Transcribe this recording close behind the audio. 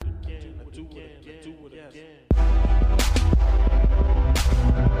Hey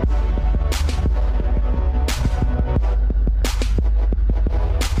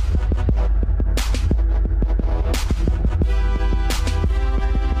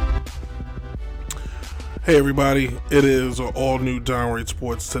everybody, it is all new Downright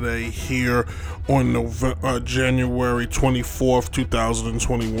Sports today here on January 24th,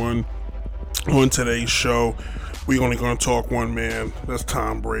 2021. On today's show, we're only going to talk one man, that's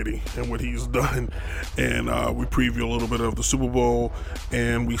Tom Brady and what he's done, and we preview a little bit of the Super Bowl,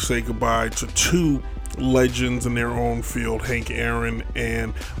 and we say goodbye to two legends in their own field, Hank Aaron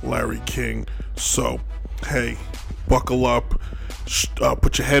and Larry King. So, hey, buckle up.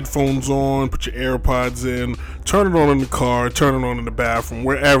 Put your headphones on, put your AirPods in, turn it on in the car, turn it on in the bathroom,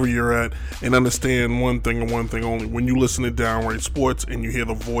 wherever you're at, and understand one thing and one thing only. When you listen to Downright Sports and you hear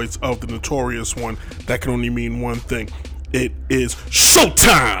the voice of the Notorious One, that can only mean one thing. It is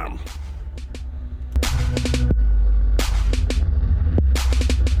showtime!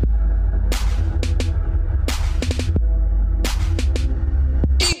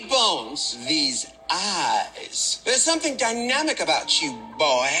 Bones, these eyes. There's something dynamic about you,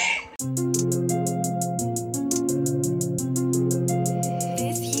 boy.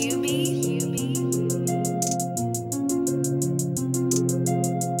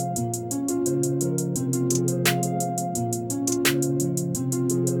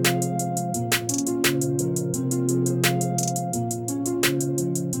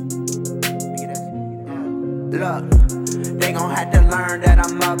 Look, they gon' have to learn that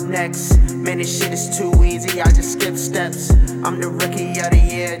I'm up next. Man, this shit is too easy, I just skip steps. I'm the rookie of the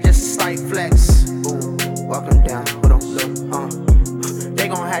year, just a slight flex. Ooh, welcome down, hold on, look, They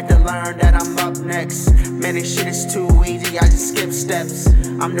gon' have to learn that I'm up next. Man, this shit is too easy, I just skip steps.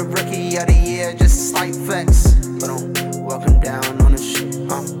 I'm the rookie of the year, just a slight flex. Hold on, welcome down on the shit,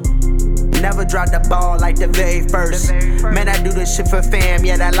 Never drop the ball like the very first. Man, I do this shit for fam,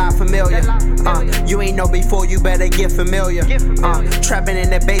 yeah, that lot familiar. You ain't know before, you better get familiar. Trapping in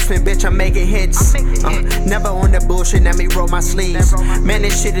the basement, bitch, I'm making hits. Never on the bullshit, let me roll my sleeves. Man,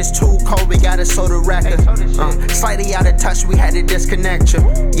 this shit is too cold, we gotta sew the record. Slightly out of touch, we had to disconnect you.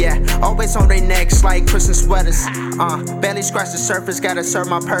 Yeah, always on their necks like Christmas sweaters. Barely scratch the surface, gotta serve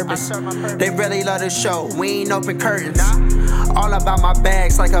my purpose. They really love the show, we ain't open curtains. All about my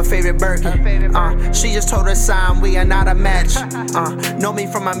bags like her favorite Birkin. She just told her sign, we are not a match. Know me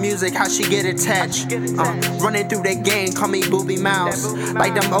from my music, how she get attached. Running through that game, call me Booby Mouse.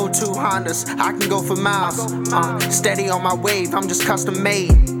 Like them O2 Hondas, I can go for miles. Steady on my wave, I'm just custom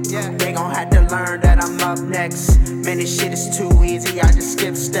made. They gon' have to learn that I'm up next. Man, this shit is too easy, I just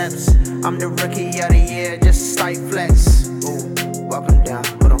skip steps. I'm the rookie of the year, just a slight flex. Ooh, welcome down,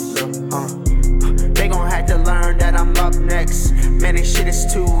 hold on, look, They gon' have to learn that I'm up next. Man, this shit is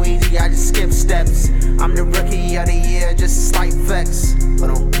too easy, I just skip steps. I'm the rookie of the year, just a slight flex.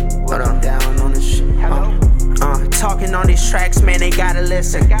 Hold on, down on the shit. Talking on these tracks, man, they gotta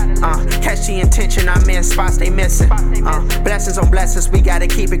listen. Catch the intention, I'm in spots they missing. Blessings on blessings, we gotta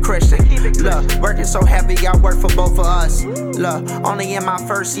keep it Christian. Look, working so heavy, I work for both of us. Look, only in my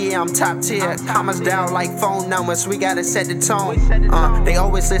first year, I'm top tier. Commas down like phone numbers, we gotta set the tone. They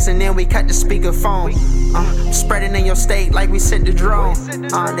always listen in, we cut the speakerphone. Spreading in your state like we sent the drone.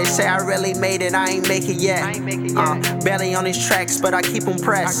 They say I really made it, I ain't make it yet. Barely on these tracks, but I keep them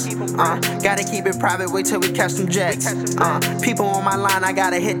pressed. Gotta keep it private, wait till we catch them jets. People on my line, I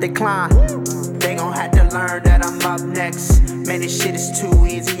gotta hit decline. They gon' have to learn that I'm up next. Man, this shit is too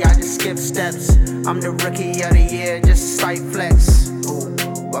easy, I just skip steps. I'm the rookie of the year, just a slight flex. Ooh,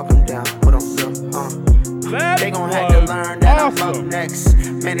 welcome down, hold on, look, They gon' have to learn that I'm up next.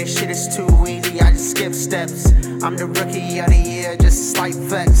 Man, this shit is too easy, I just skip steps. I'm the rookie of the year, just a slight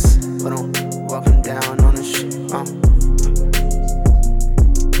flex. Hold on, welcome down on the shit,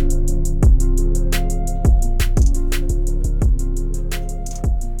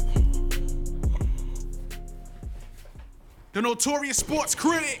 The Notorious Sports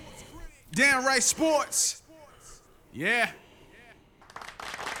Critic, Downright Sports. Yeah.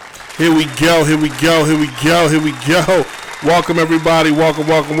 Here we go. Welcome everybody, welcome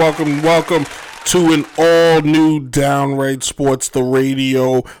to an all new Downright Sports, the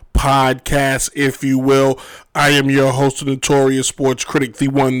radio podcast, if you will. I am your host, the Notorious Sports Critic, the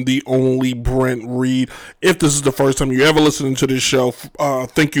one, the only Brent Reed. If this is the first time you ever listening to this show,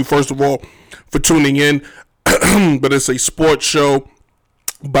 thank you first of all for tuning in. But it's a sports show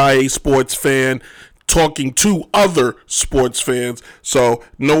by a sports fan talking to other sports fans. So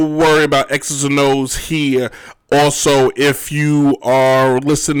no worry about X's and O's here. Also, if you are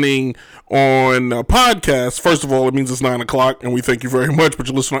listening on a podcast, first of all, it means it's 9 o'clock, and we thank you very much. But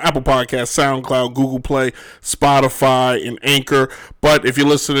you listen on Apple Podcasts, SoundCloud, Google Play, Spotify, and Anchor. But if you're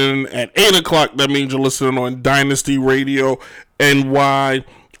listening at 8 o'clock, that means you're listening on Dynasty Radio NY,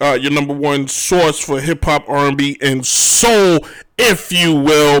 your number one source for hip-hop, R&B, and soul, if you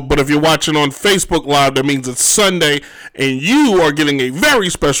will. But if you're watching on Facebook Live, that means it's Sunday, and you are getting a very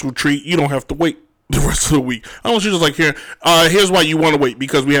special treat. You don't have to wait the rest of the week. I don't want you just like here. Here's why you want to wait,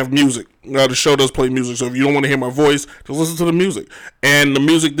 because we have music. The show does play music, so if you don't want to hear my voice, just listen to the music. And the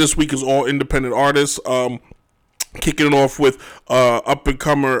music this week is all independent artists. Kicking it off with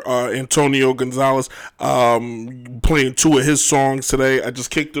up-and-comer Antonio Gonzalez, playing 2 of his songs today. I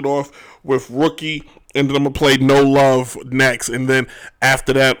just kicked it off with Rookie, and then I'm going to play No Love next. And then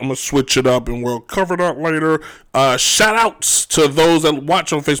after that, I'm going to switch it up, and we'll cover that later. Shout-outs to those that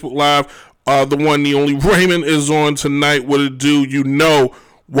watch on Facebook Live. The one, the only, Raymond is on tonight. What it do? You know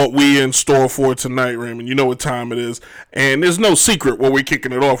what we in store for tonight, Raymond. You know what time it is. And there's no secret what we're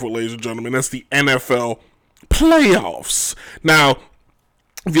kicking it off with, ladies and gentlemen. That's the NFL playoffs. Now,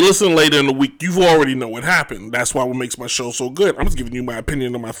 if you listen later in the week, you already know what happened. That's why what makes my show so good. I'm just giving you my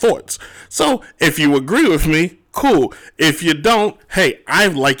opinion and my thoughts. So, if you agree with me, cool. If you don't, hey, I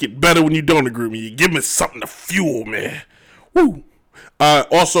like it better when you don't agree with me. You give me something to fuel me. Woo.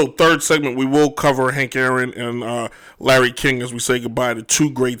 Also, third segment, we will cover Hank Aaron and Larry King as we say goodbye to 2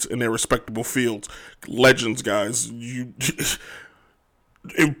 greats in their respectable fields. Legends, guys.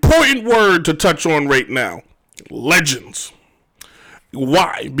 Important word to touch on right now. Legends.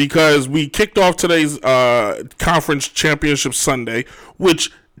 Why? Because we kicked off today's conference championship Sunday,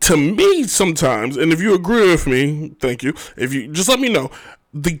 which to me sometimes, and if you agree with me, thank you. If you just let me know,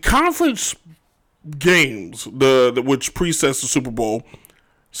 the conference games, the which presets the Super Bowl,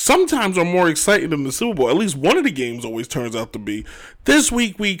 sometimes are more exciting than the Super Bowl. At least one of the games always turns out to be. This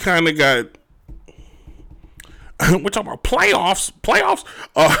week we kind of got. We're talking about playoffs.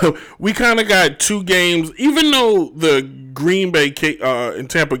 We kind of got 2 games, even though the Green Bay and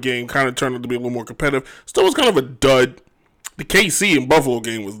Tampa game kind of turned out to be a little more competitive. Still was kind of a dud. The KC and Buffalo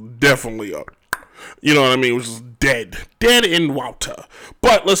game was definitely up. You know what I mean? It was just dead in water.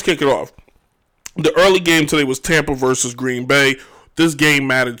 But let's kick it off. The early game today was Tampa versus Green Bay. This game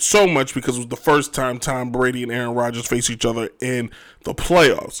mattered so much because it was the first time Tom Brady and Aaron Rodgers faced each other in the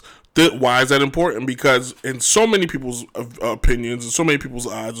playoffs. Why is that important? Because in so many people's opinions, and so many people's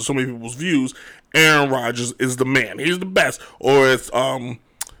eyes, and so many people's views, Aaron Rodgers is the man. He's the best. Or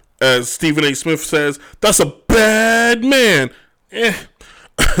as Stephen A. Smith says, that's a bad man.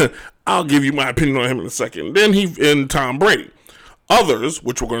 I'll give you my opinion on him in a second. Then and Tom Brady. Others,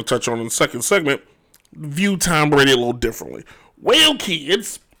 which we're going to touch on in the second segment, view Tom Brady a little differently. Well,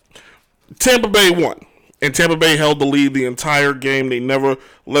 kids, Tampa Bay won. And Tampa Bay held the lead the entire game. They never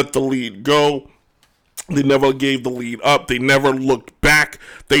let the lead go. They never gave the lead up. They never looked back.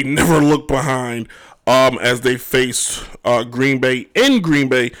 They never looked behind as they faced Green Bay in Green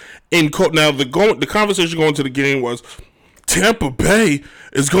Bay. Now, the conversation going to the game was Tampa Bay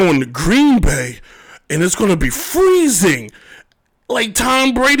is going to Green Bay, and it's going to be freezing. Like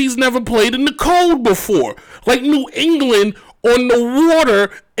Tom Brady's never played in the cold before. Like New England on the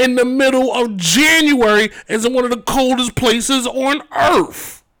water in the middle of January is in one of the coldest places on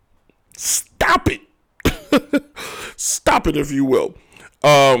earth. Stop it. Stop it, if you will.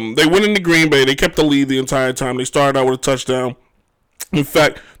 They went into Green Bay. They kept the lead the entire time. They started out with a touchdown. In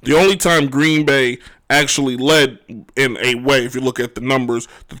fact, the only time Green Bay actually led in a way, if you look at the numbers,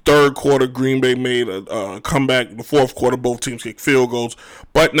 the third quarter, Green Bay made a comeback. The fourth quarter, both teams kicked field goals.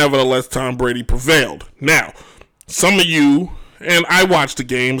 But nevertheless, Tom Brady prevailed. Now, some of you, and I watched the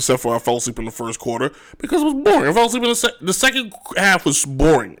game, except for I fell asleep in the first quarter because it was boring. I fell asleep in the second half was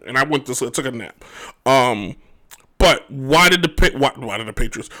boring, and I took a nap. But why did the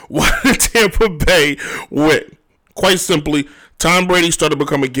Patriots? Why did Tampa Bay win? Quite simply, Tom Brady started to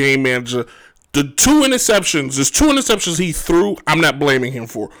become a game manager. There's 2 interceptions he threw, I'm not blaming him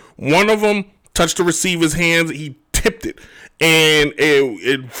for. One of them touched the receiver's hands, he tipped it, and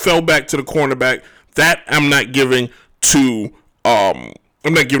it fell back to the cornerback. That I'm not giving to, I'm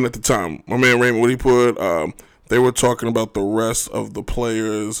not giving it the time. My man Raymond, what he put, they were talking about the rest of the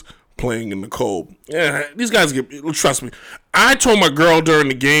players playing in the cold. Yeah, these guys trust me. I told my girl during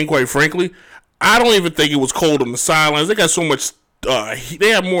the game, quite frankly, I don't even think it was cold on the sidelines. They got so much,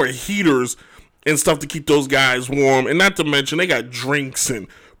 they have more heaters and stuff to keep those guys warm. And not to mention, they got drinks and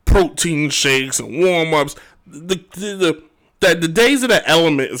protein shakes and warm-ups. The days of that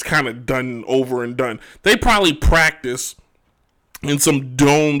element is kind of done over and done. They probably practice in some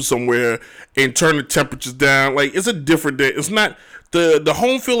dome somewhere and turn the temperatures down. Like, it's a different day. It's not the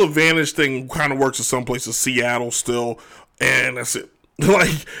home field advantage thing. Kind of works in some places, Seattle still, and that's it.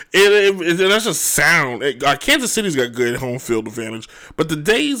 Like that's just sound. Kansas City's got good home field advantage, but the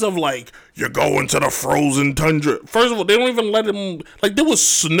days of like you're going to the frozen tundra. First of all, they don't even let them. Like, there was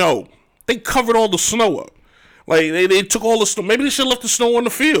snow. They covered all the snow up. Like they took all the snow. Maybe they should have left the snow on the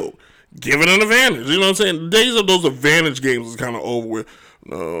field. Give it an advantage. You know what I'm saying? The days of those advantage games is kind of over with.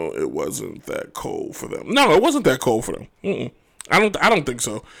 No, it wasn't that cold for them. No, it wasn't that cold for them. I don't think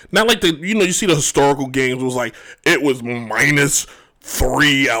so. Not like you see the historical games. It was like it was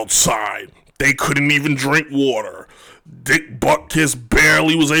 -3 outside. They couldn't even drink water. Dick Butkus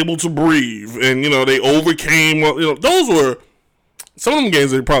barely was able to breathe, and they overcame. Those were some of them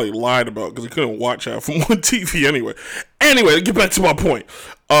games they probably lied about because they couldn't watch out from on TV anyway. Anyway, to get back to my point.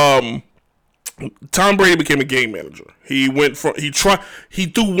 Tom Brady became a game manager. He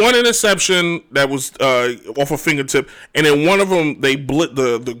threw one interception that was off a fingertip, and then one of them they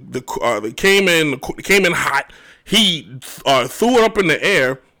came in hot. He threw it up in the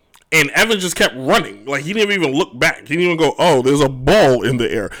air, and Evans just kept running. Like, he didn't even look back. He didn't even go, oh, there's a ball in the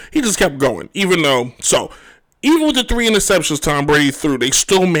air. He just kept going. Even with the 3 interceptions Tom Brady threw, they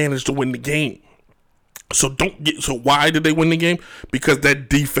still managed to win the game. So why did they win the game? Because that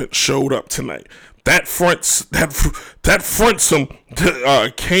defense showed up tonight. That front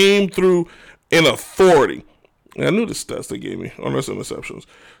came through in authority. And I knew the stats they gave me on those interceptions.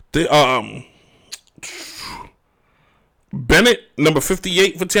 Bennett, number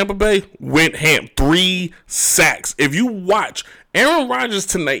 58 for Tampa Bay, went ham. 3 sacks. If you watch, Aaron Rodgers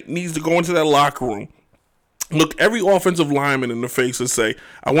tonight needs to go into that locker room, look every offensive lineman in the face and say,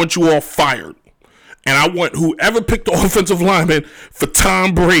 I want you all fired. And I want whoever picked the offensive lineman for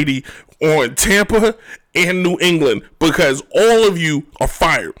Tom Brady on Tampa and New England, because all of you are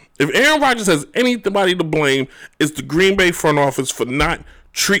fired. If Aaron Rodgers has anybody to blame, it's the Green Bay front office for not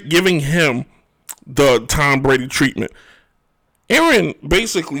giving him the Tom Brady treatment. Aaron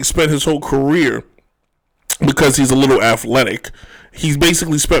basically spent his whole career, because he's a little athletic, he's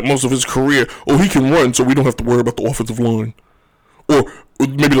basically spent most of his career, he can run so we don't have to worry about the offensive line. Or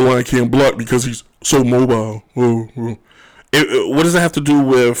maybe the line can't block because he's so mobile. What does that have to do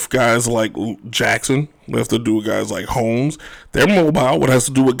with guys like Jackson? What has to do with guys like Holmes? They're mobile. What has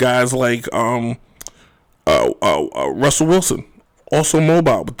to do with guys like Russell Wilson? Also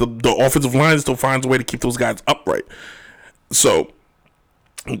mobile. But the offensive line still finds a way to keep those guys upright. So,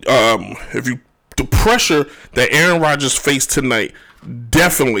 the pressure that Aaron Rodgers faced tonight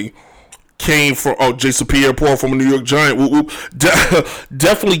definitely came from Jason Pierre-Paul from a New York Giant.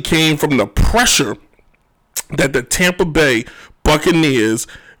 Definitely came from the pressure that the Tampa Bay Buccaneers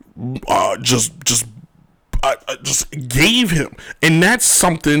just gave him, and that's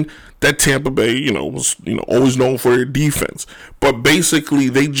something that Tampa Bay, was always known for their defense. But basically,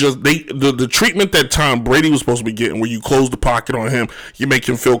 the treatment that Tom Brady was supposed to be getting, where you close the pocket on him, you make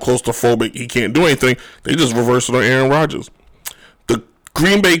him feel claustrophobic, he can't do anything. They just reversed it on Aaron Rodgers.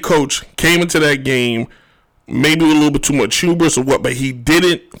 Green Bay coach came into that game maybe with a little bit too much hubris or what, but he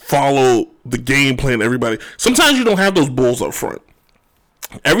didn't follow the game plan. Everybody, sometimes you don't have those bulls up front.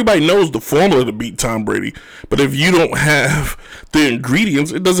 Everybody knows the formula to beat Tom Brady, but if you don't have the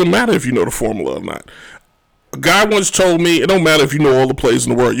ingredients, it doesn't matter if you know the formula or not. A guy once told me, it don't matter if you know all the plays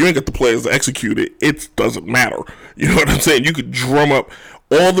in the world. You ain't got the players to execute it. It doesn't matter. You know what I'm saying? You could drum up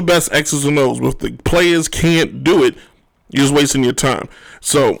all the best X's and O's, but if the players can't do it, you're just wasting your time.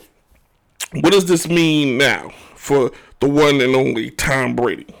 So, what does this mean now for the one and only Tom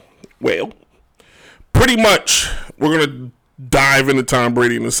Brady? Well, pretty much, we're going to dive into Tom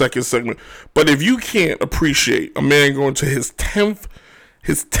Brady in the second segment. But if you can't appreciate a man going to his 10th,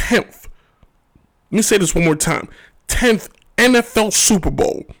 let me say this one more time, 10th NFL Super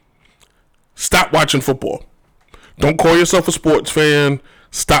Bowl, stop watching football. Don't call yourself a sports fan.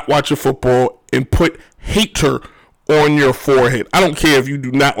 Stop watching football and put hater on your forehead. I don't care if you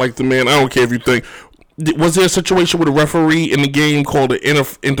do not like the man. I don't care if you think, was there a situation with a referee in the game called an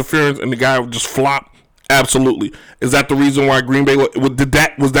interference and the guy would just flop? Absolutely. Is that the reason why Green Bay was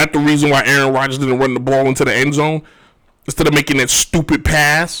that the reason why Aaron Rodgers didn't run the ball into the end zone instead of making that stupid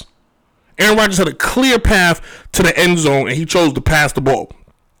pass? Aaron Rodgers had a clear path to the end zone and he chose to pass the ball.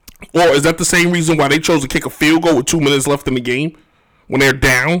 Or is that the same reason why they chose to kick a field goal with 2 minutes left in the game when they're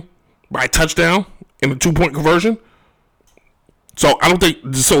down by a touchdown in a 2-point conversion? So I don't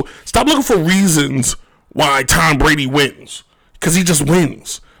think so. Stop looking for reasons why Tom Brady wins, because he just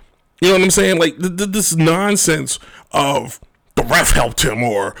wins. You know what I'm saying? Like this nonsense of the ref helped him,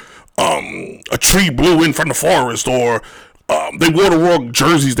 or a tree blew in from the forest, or they wore the wrong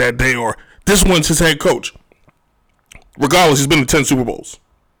jerseys that day, or this one's his head coach. Regardless, he's been to 10 Super Bowls.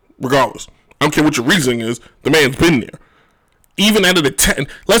 Regardless. I don't care what your reasoning is, the man's been there. Even out of the 10,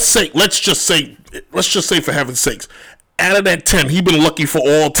 let's just say for heaven's sakes, out of that 10, he's been lucky for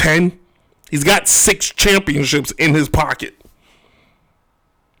all 10. He's got 6 championships in his pocket.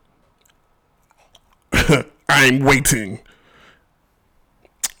 I'm waiting.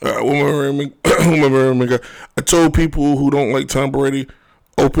 I told people who don't like Tom Brady,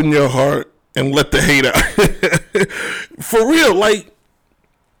 open your heart and let the hate out. For real, like,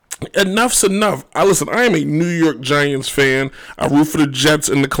 enough's enough. I am a New York Giants fan. I root for the Jets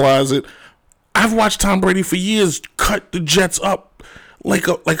in the closet. I've watched Tom Brady for years cut the Jets up like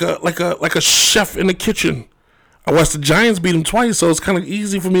a chef in the kitchen. I watched the Giants beat him twice, so it's kind of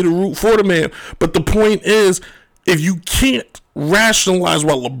easy for me to root for the man. But the point is, if you can't rationalize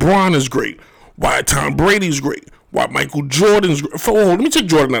why LeBron is great, why Tom Brady's great, why Michael Jordan's great. Let me take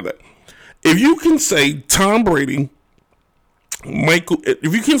Jordan out of that. If you can say Tom Brady, and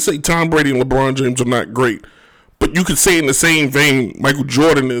LeBron James are not great, but you could say in the same vein Michael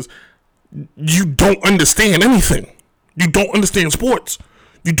Jordan is, you don't understand anything. You don't understand sports.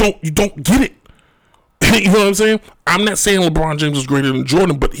 You don't get it. You know what I'm saying? I'm not saying LeBron James is greater than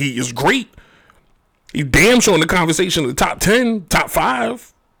Jordan, but he is great. He's damn sure in the conversation of the top 10, top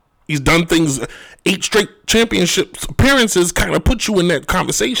 5. He's done things, 8 straight championships appearances kind of put you in that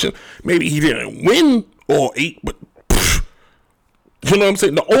conversation. Maybe he didn't win all 8, but you know what I'm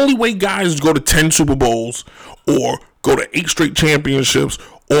saying? The only way guys go to 10 Super Bowls or go to 8 straight championships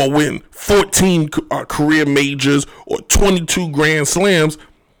or win 14 career majors or 22 Grand Slams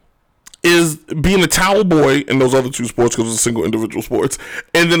is being a towel boy in those other 2 sports because it's single individual sports.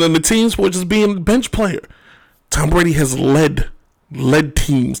 And then in the team sports is being a bench player. Tom Brady has led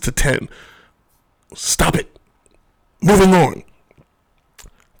teams to 10. Stop it. Moving on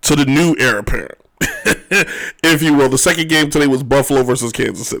to the new heir apparent, if you will. The second game today was Buffalo versus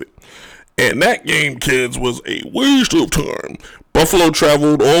Kansas City. And that game, kids, was a waste of time. Buffalo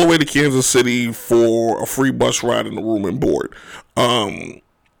traveled all the way to Kansas City for a free bus ride and a room and board.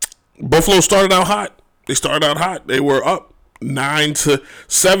 Buffalo started out hot. They were up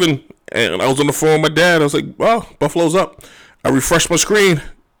 9-7. And I was on the phone with my dad. I was like, well, Buffalo's up. I refreshed my screen.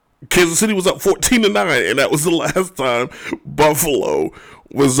 Kansas City was up 14-9. And that was the last time Buffalo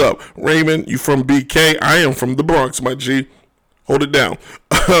was up. Raymond, you from BK? I am from the Bronx, my G. Hold it down.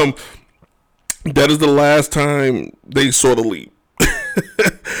 That is the last time they saw the lead.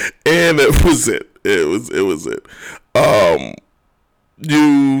 And it was it. It was it.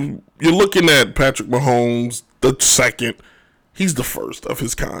 You're looking at Patrick Mahomes, the second. He's the first of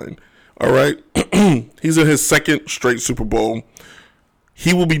his kind. All right? He's in his second straight Super Bowl.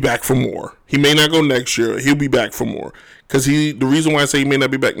 He will be back for more. He may not go next year. He'll be back for more. Because the reason why I say he may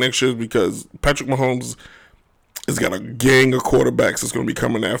not be back next year is because Patrick Mahomes has got a gang of quarterbacks that's going to be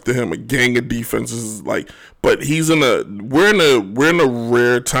coming after him, a gang of defenses. But we're in a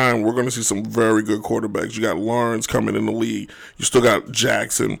rare time. We're going to see some very good quarterbacks. You got Lawrence coming in the league. You still got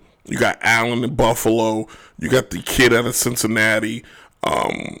Jackson. You got Allen in Buffalo. You got the kid out of Cincinnati.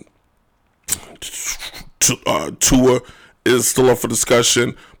 Tua is still up for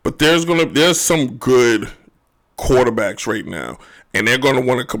discussion. But there's some good quarterbacks right now, and they're going to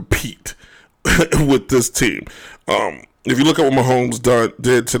want to compete with this team. If you look at what Mahomes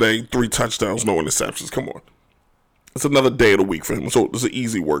did today, 3 touchdowns, no interceptions. Come on. It's another day of the week for him. So it's an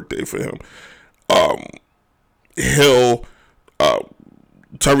easy work day for him.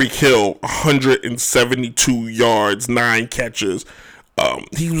 Tyreek Hill, 172 yards, 9 catches.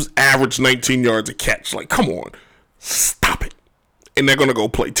 He was average 19 yards a catch. Like, come on. Stop it. And they're going to go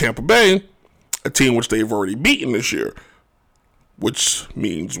play Tampa Bay, a team which they've already beaten this year. Which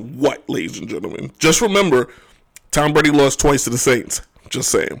means what, ladies and gentlemen? Just remember, Tom Brady lost twice to the Saints. Just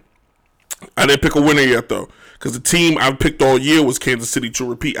saying. I didn't pick a winner yet, though, because the team I picked all year was Kansas City to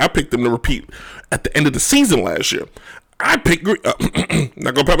repeat. I picked them to repeat at the end of the season last year. I picked not going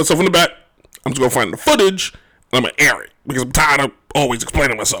to pat myself on the back. I'm just going to find the footage, and I'm going to air it, because I'm tired of always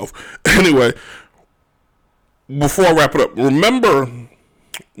explaining myself. Anyway, before I wrap it up, remember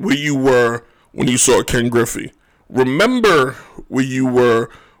where you were when you saw Ken Griffey. Remember where you were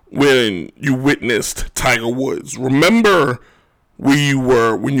when you witnessed Tiger Woods. Remember where you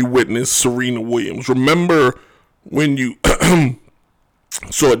were when you witnessed Serena Williams. Remember when you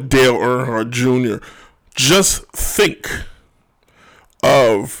saw Dale Earnhardt Jr. Just think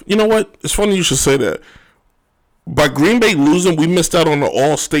of, you know what? It's funny you should say that. By Green Bay losing, we missed out on the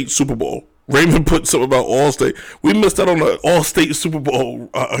All-State Super Bowl. Raymond put something about All-State. We missed out on the All-State Super Bowl,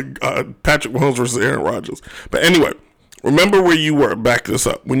 Patrick Mahomes versus Aaron Rodgers. But anyway, Remember where you were, back this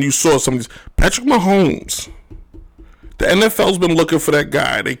up, when you saw some of these. Patrick Mahomes. The NFL's been looking for that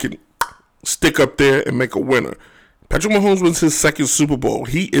guy they can stick up there and make a winner. Patrick Mahomes wins his second Super Bowl.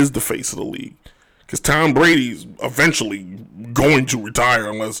 He is the face of the league. Because Tom Brady's eventually going to retire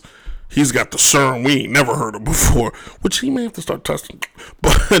unless he's got the serum we ain't never heard of before, which he may have to start testing.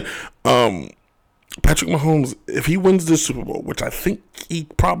 But Patrick Mahomes, if he wins this Super Bowl, which I think he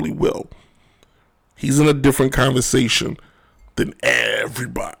probably will, he's in a different conversation than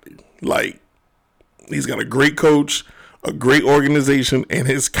everybody. Like, he's got a great coach, a great organization, and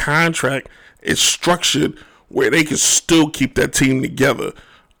his contract is structured where they can still keep that team together.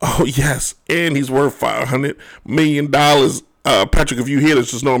 Oh, yes, and he's worth $500 million. Patrick, if you hear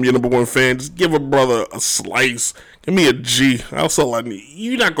this, just know I'm your number one fan. Just give a brother a slice. Give me a G. That's all I need.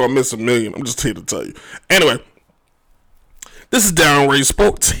 You're not going to miss $1 million. I'm just here to tell you. Anyway, this is Downright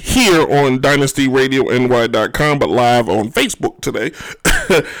Sports here on DynastyRadioNY.com, but live on Facebook today.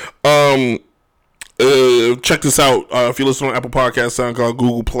 Check this out. If you listen on Apple Podcasts, SoundCloud,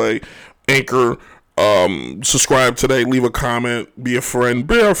 Google Play, Anchor, subscribe today, leave a comment, be a friend.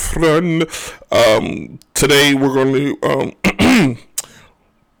 Today we're going to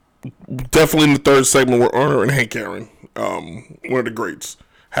definitely in the third segment we're honoring Hank Aaron, one of the greats.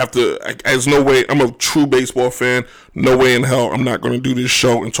 There's no way, I'm a true baseball fan, no way in hell I'm not going to do this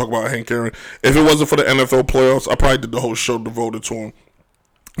show and talk about Hank Aaron. If it wasn't for the NFL playoffs, I probably did the whole show devoted to him.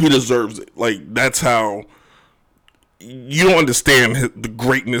 He deserves it. Like, that's how. You don't understand the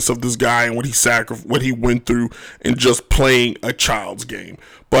greatness of this guy and what he went through in just playing a child's game.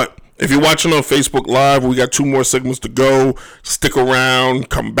 But if you're watching on Facebook Live, we got 2 more segments to go. Stick around,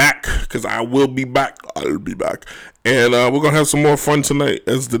 come back, because I will be back. I'll be back. And we're going to have some more fun tonight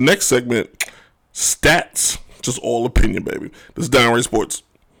as the next segment, stats, just all opinion, baby. This is Downright Sports.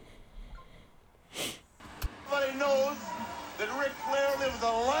 Everybody knows that Ric Flair lives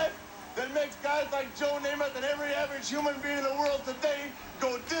a life that makes guys like Joe Namath and every average human being in the world today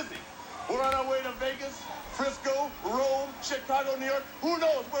go dizzy. We're on our way to Vegas, Frisco, Rome, Chicago, New York. Who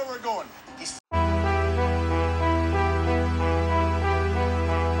knows where we're going?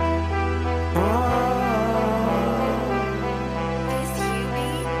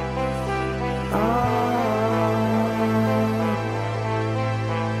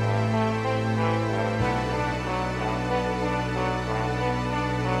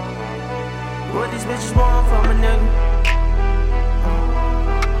 What these bitches want from a nigga?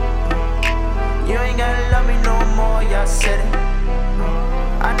 You ain't gotta love me no more, y'all said it.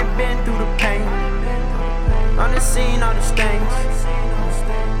 I done been through the pain, I done seen all the stains.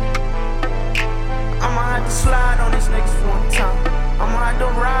 I'ma have to slide on these niggas one time. I'ma have to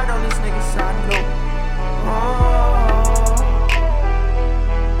ride on these niggas, I know.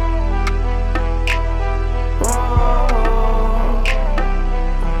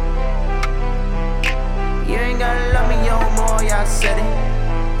 You ain't gotta love me no more, y'all said it.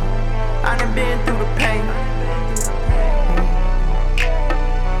 I done been through the pain.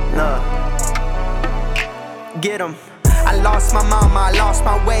 Look, get 'em. I lost my mama, I lost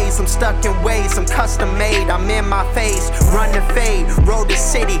my ways. I'm stuck in ways, I'm custom made. I'm in my phase, run the fade, roll the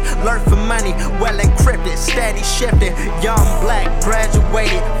city, learn for money, well encrypted, steady shifting. Young black,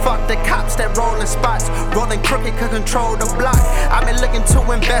 graduated, fuck the cops that rolling spots. Rolling crooked, could control the block. I've been looking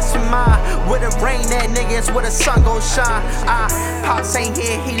to invest in mine. With it rain, that nigga is where the sun gon' shine. Pops ain't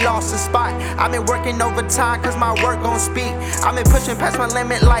here, he lost his spot. I've been working overtime cause my work gon' speak. I've been pushing past my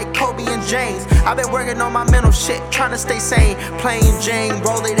limit like Kobe and James. I've been working on my mental shit, trying to stay sane. Plain Jane,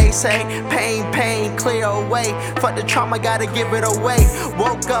 roll it, they say. Pain, clear away. Fuck the trauma, gotta give it away.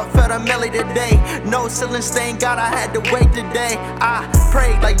 Woke up, felt a milli today. No ceiling stain, God, I had to wait today. I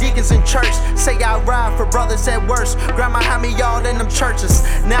prayed like deacons in church. Say I ride for brothers at worst. Grandma had me all in them churches.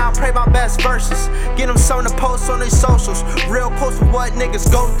 Now I pray my best verses. Get them something to post on their socials. Real close to what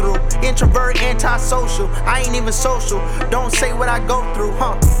niggas go through. Introvert, antisocial. I ain't even social. Don't say what I go through,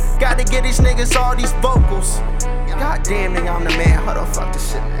 huh? Gotta get these niggas all these vocals. God damn, nigga, I'm the man. Hold on, fuck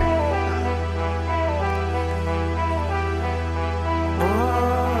this shit, man.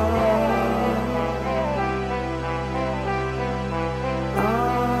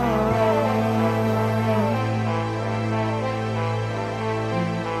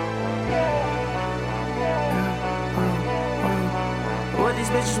 What these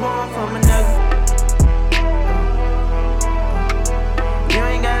bitches want from a nigga? You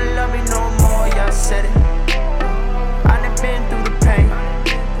ain't gotta love me no more, y'all said it. I done been through the pain,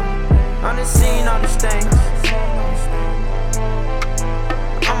 I done seen all the stains.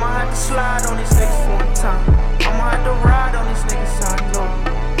 I'ma have to slide on these niggas one time. I'ma have to ride on these niggas, I know.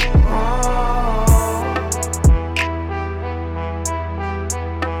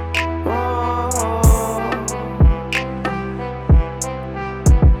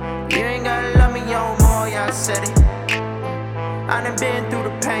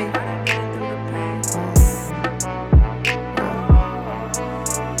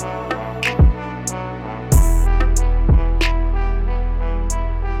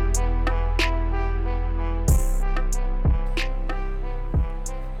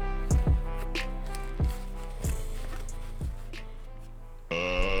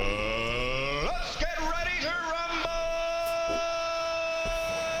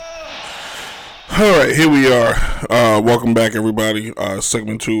 All right, here we are. Welcome back, everybody.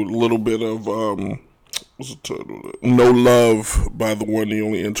 Segment 2, a little bit of what's the title? No Love by the one, the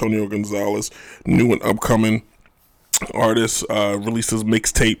only Antonio Gonzalez, new and upcoming artist. Released his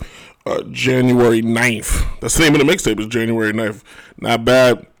mixtape January 9th. That's the name of the mixtape, is January 9th. Not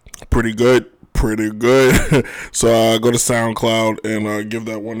bad, pretty good. So go to SoundCloud and give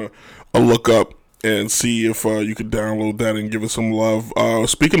that one a look up and see if you can download that and give it some love.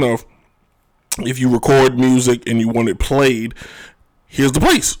 Speaking of, if you record music and you want it played, here's the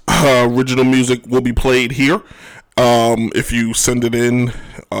place. Original music will be played here. If you send it in,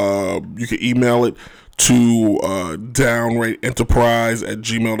 you can email it to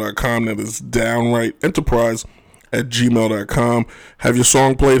downrightenterprise@gmail.com. That is downrightenterprise@gmail.com. Have your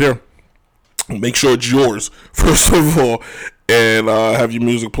song played here. Make sure it's yours, first of all, and have your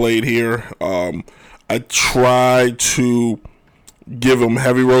music played here. I try to give them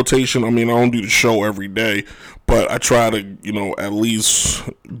heavy rotation. I mean, I don't do the show every day, but I try to, at least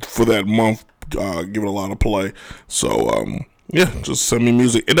for that month, give it a lot of play. So, just send me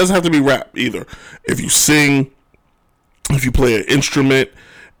music. It doesn't have to be rap either. If you sing, if you play an instrument,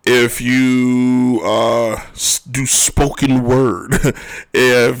 if you do spoken word,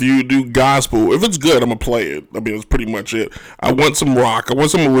 if you do gospel, if it's good, I'm going to play it. I mean, that's pretty much it. I want some rock. I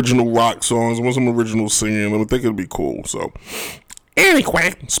want some original rock songs. I want some original singing. I think it'd be cool. So,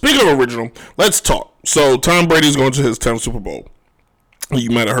 anyway, speaking of original, let's talk. So, Tom Brady's going to his 10th Super Bowl. You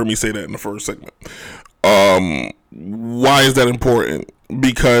might have heard me say that in the first segment. Why is that important?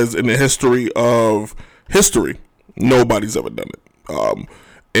 Because in the history of history, nobody's ever done it.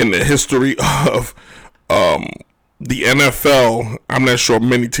 In the history of the NFL, I'm not sure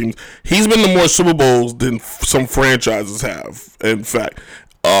many teams. He's been to more Super Bowls than some franchises have. In fact,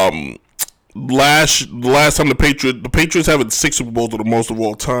 last time the Patriots have 6 Super Bowls, are the most of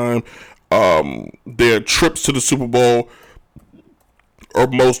all time. Their trips to the Super Bowl are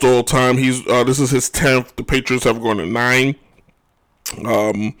most all time. This is his 10th. The Patriots have gone to 9.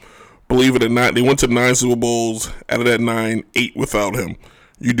 Believe it or not, they went to 9 Super Bowls. Out of that 9, 8 without him.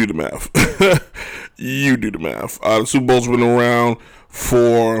 You do the math. The Super Bowl's been around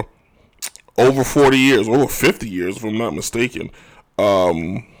for over 40 years, over 50 years, if I'm not mistaken.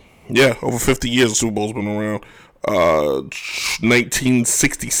 Over 50 years the Super Bowl's been around.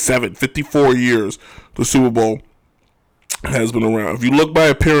 1967, 54 years the Super Bowl has been around. If you look by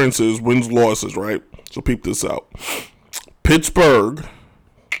appearances, wins, losses, right? So peep this out. Pittsburgh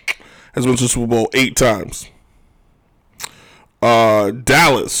has been to the Super Bowl 8 times.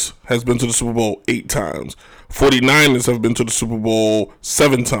 Dallas has been to the Super Bowl 8 times. 49ers have been to the Super Bowl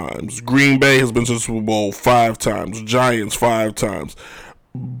 7 times. Green Bay has been to the Super Bowl 5 times. Giants 5 times.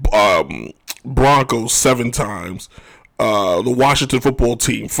 Broncos 7 times. The Washington football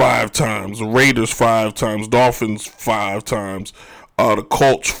team 5 times. The Raiders 5 times. Dolphins 5 times. The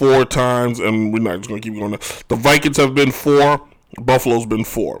Colts 4 times. And we're not just going to keep going. The Vikings have been 4. Buffalo's been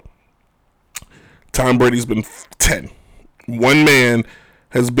 4. Tom Brady's been 10. One man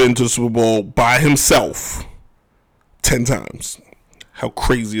has been to the Super Bowl by himself 10 times. How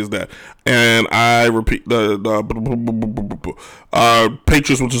crazy is that? And I repeat, the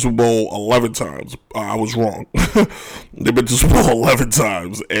Patriots went to the Super Bowl 11 times. I was wrong. They've been to the Super Bowl 11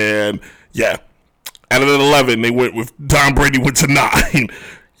 times. And, yeah, out of that 11, they went with Tom Brady went to 9.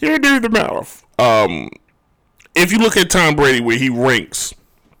 You do the math. If you look at Tom Brady, where he ranks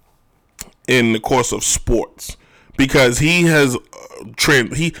in the course of sports, because he has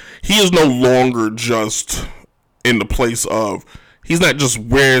he is no longer just in the place of, he's not just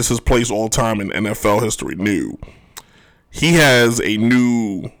where is his place all time in NFL history new. He has he's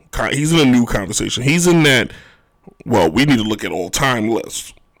in a new conversation. He's in that, well, we need to look at all time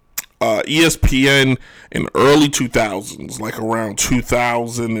lists. ESPN in early 2000s, like around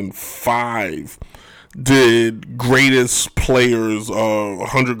 2005, did greatest players,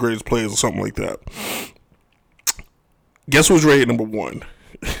 100 greatest players or something like that. Guess who's rated number 1?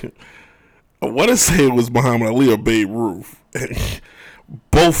 I want to say it was Muhammad Ali or Babe Ruth.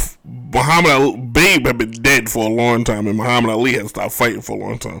 Both Babe had been dead for a long time, and Muhammad Ali had stopped fighting for a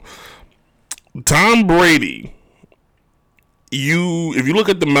long time. Tom Brady, if you look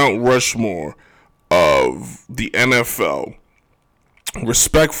at the Mount Rushmore of the NFL,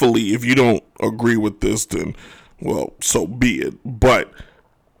 respectfully, if you don't agree with this, then, well, so be it. But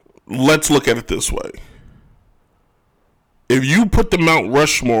let's look at it this way. If you put the Mount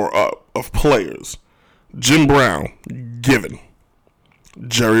Rushmore up of players, Jim Brown, given.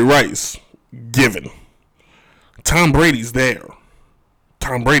 Jerry Rice, given. Tom Brady's there.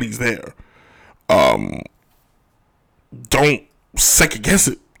 Don't second guess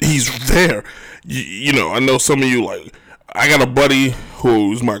it. he's there. You know, I know some of you, like, I got a buddy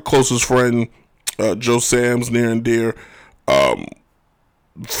who's my closest friend, Joe Sams, near and dear.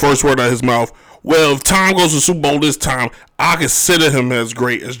 First word out of his mouth, well, if Tom goes to the Super Bowl this time, I consider him as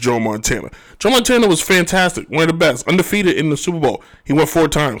great as Joe Montana. Joe Montana was fantastic, one of the best, undefeated in the Super Bowl. He went 4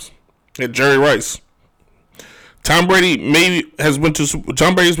 times. At Jerry Rice. Tom Brady Brady's went to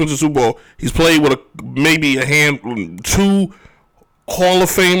Super Bowl. He's played with maybe 2 Hall of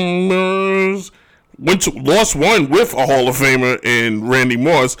Famers. Lost one with a Hall of Famer in Randy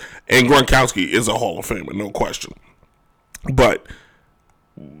Moss, and Gronkowski is a Hall of Famer, no question. But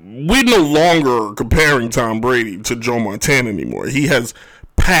we're no longer comparing Tom Brady to Joe Montana anymore. He has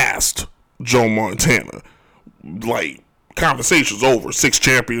passed Joe Montana. Like, conversation's over. 6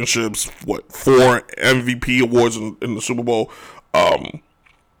 championships, 4 MVP awards in the Super Bowl.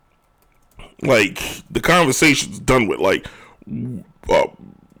 Like, the conversation's done with. Like,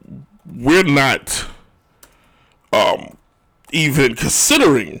 we're not even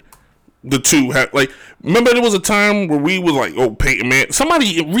considering the two. Like, remember there was a time where we was like, oh, Peyton Manning.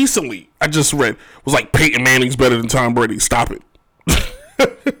 Somebody recently, I just read, was like, Peyton Manning's better than Tom Brady. Stop it.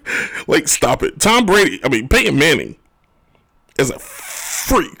 Like, stop it. Peyton Manning is a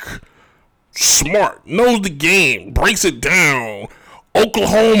freak. Smart. Knows the game. Breaks it down.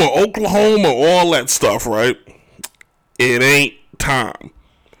 Oklahoma, all that stuff, right? It ain't Tom.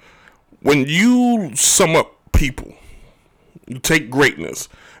 When you sum up people, you take greatness,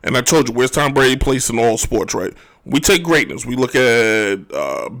 and I told you, where's Tom Brady placed in all sports, right? We take greatness. We look at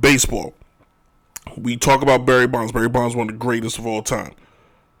baseball. We talk about Barry Bonds. Barry Bonds is one of the greatest of all time.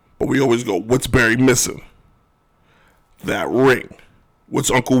 But we always go, what's Barry missing? That ring. What's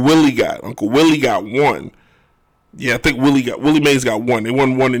Uncle Willie got? Uncle Willie got 1. Yeah, I think Willie Mays got 1. They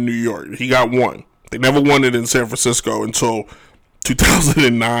won 1 in New York. He got 1. They never won it in San Francisco until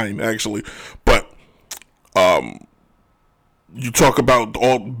 2009, actually. But you talk about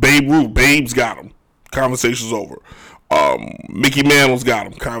all Babe Ruth. Babe's got him. Conversation's over. Mickey Mantle's got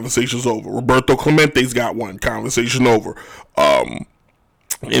him. Conversation's over. Roberto Clemente's got 1. Conversation over.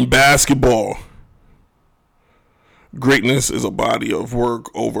 In basketball, greatness is a body of work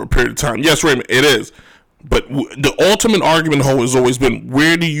over a period of time. Yes, Raymond, it is. But the ultimate argument has always been,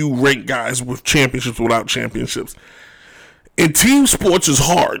 where do you rank guys with championships without championships? In team sports is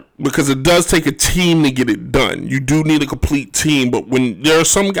hard because it does take a team to get it done. You do need a complete team, but when there are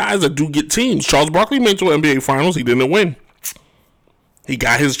some guys that do get teams. Charles Barkley made to the NBA Finals. He didn't win. He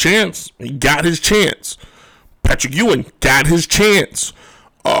got his chance. Patrick Ewing got his chance.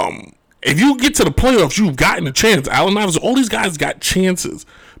 If you get to the playoffs, you've gotten a chance. Allen Iverson, all these guys got chances.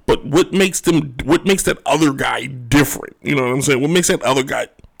 But what makes that other guy different? You know what I'm saying? What makes that other guy?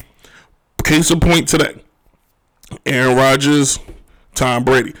 Case in point today, Aaron Rodgers, Tom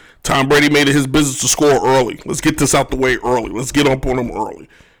Brady. Tom Brady made it his business to score early. Let's get this out the way early. Let's get up on him early.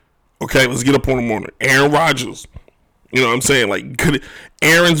 Okay, let's get up on him on it. Aaron Rodgers. You know what I'm saying? Like,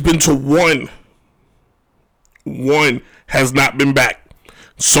 Aaron's been to 1. 1 has not been back.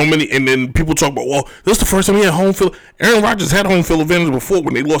 So many, and then people talk about, well, this is the first time he had home field. Aaron Rodgers had home field advantage before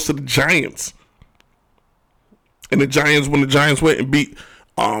when they lost to the Giants. And the Giants, when the Giants went and beat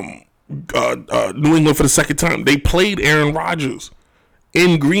New England for the second time, they played Aaron Rodgers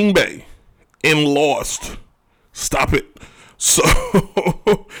in Green Bay and lost. Stop it. So,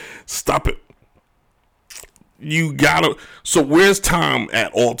 stop it. You gotta. So, where's Tom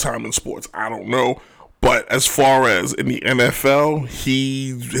at all time in sports? I don't know. But as far as in the NFL,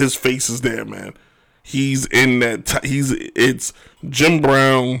 his face is there, man. He's in that. It's Jim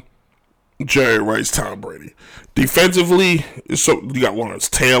Brown, Jerry Rice, Tom Brady. Defensively, so you got Lawrence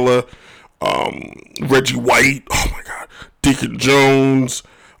Taylor, Reggie White. Oh my God, Deacon Jones.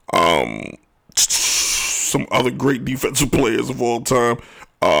 Some other great defensive players of all time.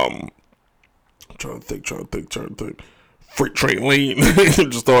 I'm trying to think. Freight Train Lane.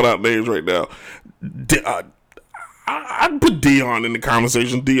 Just throwing out names right now. I'd put Deion in the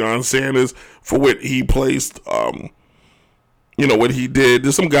conversation. Deion Sanders, for what he placed, what he did.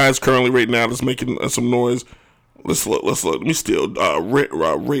 There's some guys currently right now that's making some noise. Let's look. Let me steal. Ray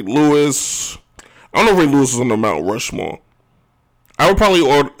Lewis. I don't know if Ray Lewis is on the Mount Rushmore. I would probably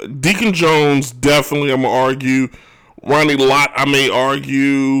order Deacon Jones. Definitely, I'm gonna argue. Ronnie Lott, I may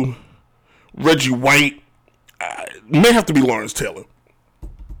argue. Reggie White. May have to be Lawrence Taylor.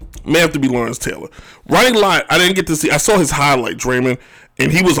 Ronnie Lott, I didn't get to see. I saw his highlights, Raymond,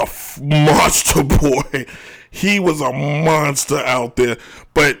 and he was a monster, boy. He was a monster out there.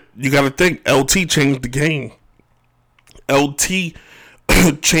 But you got to think, LT changed the game. LT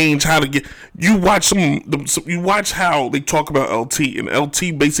change how to get. You watch you watch how they talk about LT, and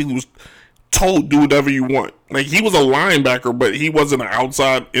LT basically was told do whatever you want. Like, he was a linebacker, but he wasn't an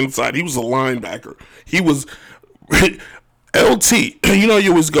outside inside. He was a linebacker. He was LT. You know,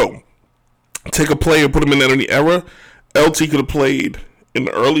 you always go take a player, put him in any era. LT could have played in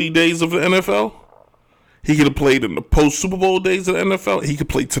the early days of the NFL. He could have played in the post Super Bowl days of the NFL. He could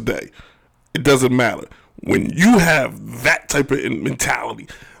play today. It doesn't matter. When you have that type of mentality,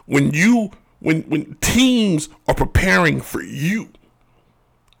 when teams are preparing for you,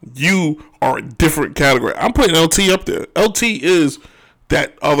 you are a different category. I'm putting LT up there. LT is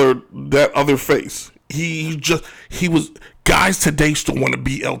that other face. He was, guys today still want to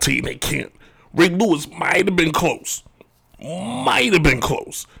be LT and they can't. Ray Lewis might have been close. And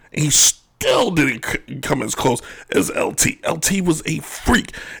he still didn't come as close as LT. LT was a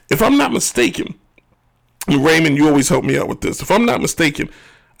freak. If I'm not mistaken, and Raymond, you always help me out with this. If I'm not mistaken,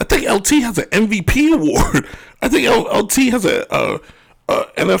 I think LT has an MVP award. I think LT has a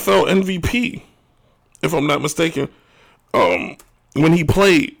NFL MVP, if I'm not mistaken. When he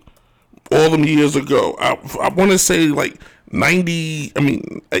played all them years ago, I want to say like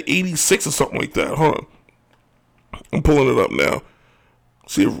 86 or something like that. Hold on. I'm pulling it up now.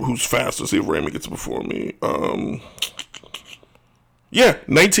 See who's faster. See if Raymond gets it before me.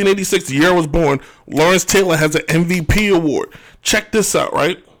 1986, the year I was born. Lawrence Taylor has an MVP award. Check this out,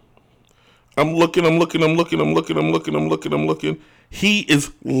 right? I'm looking. He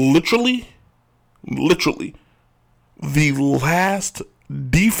is literally the last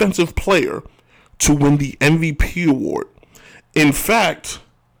defensive player to win the MVP award. In fact,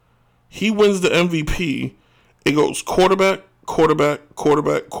 he wins the MVP. It goes quarterback, running back, running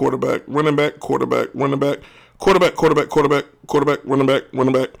back, running back, running back.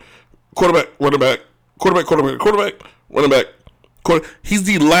 He's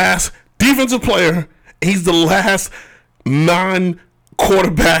the last defensive player. He's the last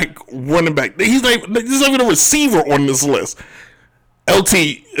non-quarterback running back. He's like, there's not even a receiver on this list. LT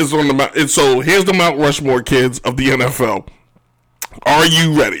is on the Mount. And so here's the Mount Rushmore kids of the NFL. Are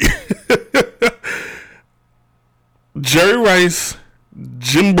you ready? Jerry Rice,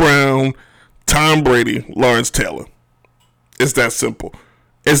 Jim Brown, Tom Brady, Lawrence Taylor. It's that simple.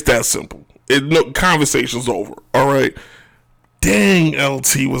 No, conversation's over. All right. Dang,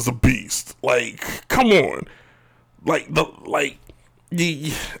 LT was a beast. Like, come on. I'm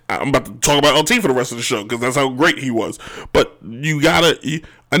about to talk about LT for the rest of the show because that's how great he was. But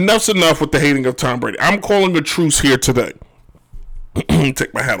enough's enough with the hating of Tom Brady. I'm calling a truce here today.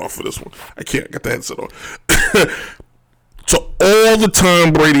 Take my hat off for this one. I can't get the headset on. To all the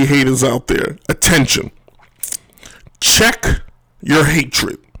Tom Brady haters out there, attention. Check your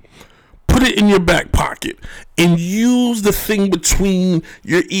hatred. Put it in your back pocket and use the thing between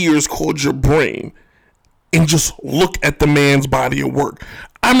your ears called your brain and just look at the man's body of work.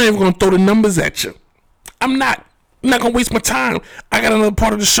 I'm not even going to throw the numbers at you. I'm not going to waste my time. I got another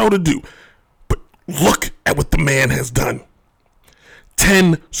part of the show to do. But look at what the man has done.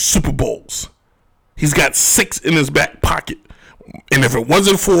 10 Super Bowls. He's got 6 in his back pocket. And if it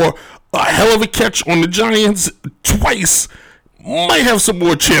wasn't for a hell of a catch on the Giants twice, might have some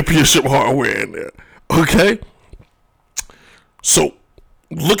more championship hardware in there. Okay? So,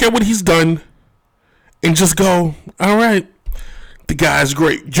 look at what he's done and just go, all right, the guy's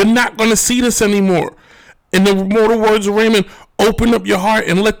great. You're not going to see this anymore. In the immortal words of Raymond, open up your heart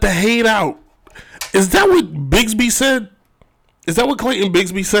and let the hate out. Is that what Bigsby said? Is that what Clayton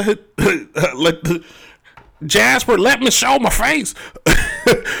Bigsby said? Jasper, let me show my face.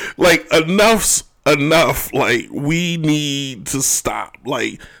 Like, enough's enough. Like, we need to stop.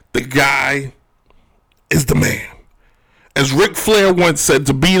 Like, the guy is the man. As Ric Flair once said,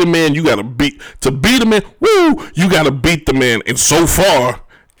 to be the man, you gotta beat. To be the man, you gotta beat the man. And so far,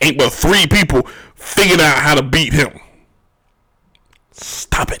 ain't but 3 people figured out how to beat him.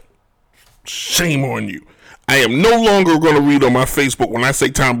 Stop it. Shame on you. I am no longer going to read on my Facebook when I say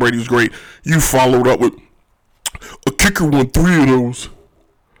Tom Brady's great. You followed up with a kicker won 3 of those.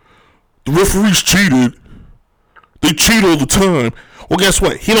 The referees cheated. They cheat all the time. Well, guess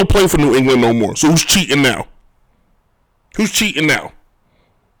what? He don't play for New England no more. So who's cheating now? Bill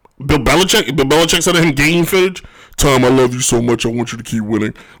Belichick? Bill Belichick said to him game footage. Tom, I love you so much. I want you to keep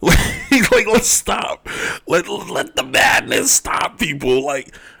winning. Like, let's stop. Let the madness stop, people.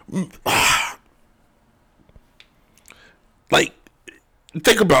 Like,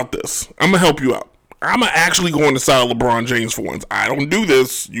 think about this. I'm going to help you out. I'm going to actually go on the side of LeBron James for once. I don't do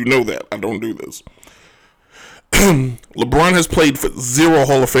this. You know that. I don't do this. LeBron has played for 0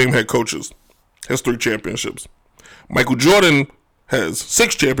 Hall of Fame head coaches. Has 3 championships. Michael Jordan has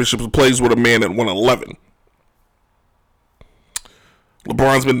 6 championships and plays with a man that won 11.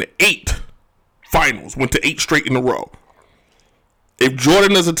 LeBron's been to 8 finals, went to 8 straight in a row. If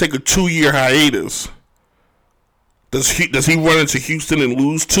Jordan doesn't take a 2-year hiatus, does he run into Houston and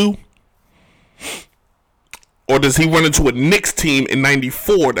lose 2? Or does he run into a Knicks team in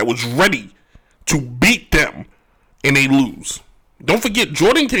 94 that was ready to beat them and they lose? Don't forget,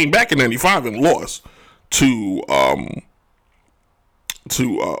 Jordan came back in 95 and lost to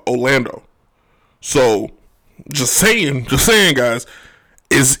Orlando. So, just saying, guys,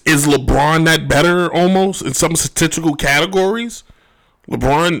 is LeBron that better almost in some statistical categories?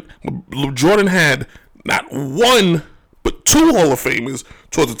 Jordan had not 1 but 2 Hall of Famers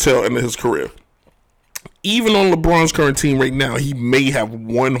towards the tail end of his career. Even on LeBron's current team right now, he may have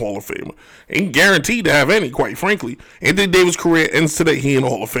 1 Hall of Famer. Ain't guaranteed to have any, quite frankly. Anthony Davis' career ends today. He ain't a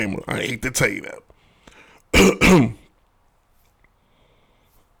Hall of Famer. I hate to tell you that.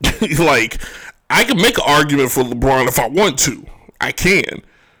 Like, I can make an argument for LeBron if I want to. I can.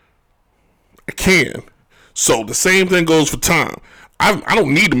 So the same thing goes for Tom. I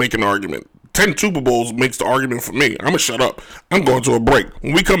don't need to make an argument. 10 Super Bowls makes the argument for me. I'm going to shut up. I'm going to a break.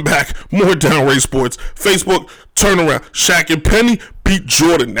 When we come back, more Downright Sports. Facebook, turnaround. Shaq and Penny beat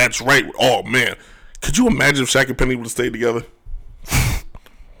Jordan. That's right. Oh, man. Could you imagine if Shaq and Penny would have stayed together?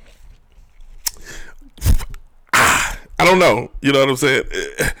 I don't know. You know what I'm saying?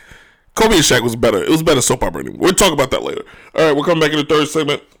 Kobe and Shaq was better. It was better soap opera anymore. We'll talk about that later. All right, we'll come back in the third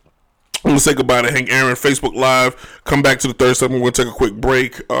segment. I'm going to say goodbye to Hank Aaron, Facebook Live. Come back to the third segment. We're going to take a quick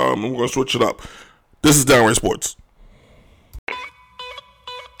break. And we're going to switch it up. This is Downright Sports.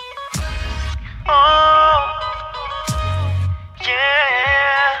 Oh,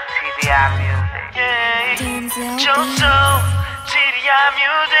 yeah. TVI music. Yeah. JoJo, TVI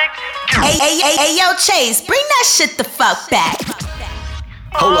music. Hey, yo, Chase, bring that shit the fuck back.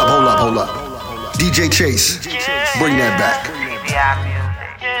 Hold up. DJ Chase, bring that back. TVI music.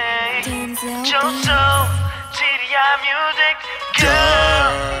 JoJo, TVI music.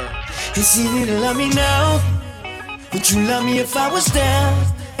 Girl, it's easy to love me now. Would you love me if I was down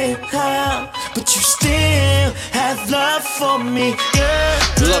and out? But you still have love for me,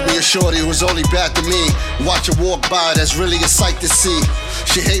 girl. Love me a shorty who's only bad to me. Watch her walk by, that's really a sight to see.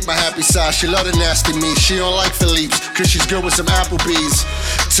 She hate my happy side, she love the nasty me. She don't like Philippe's, cause she's good with some Applebee's.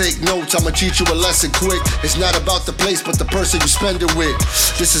 Take notes, I'ma teach you a lesson quick. It's not about the place, but the person you spend it with.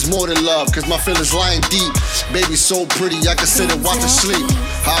 This is more than love, cause my feelings lying deep. Baby so pretty, I can sit and watch her sleep.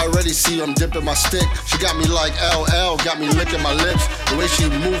 I already see I'm dipping my stick. She got me like LL, got me licking my lips. The way she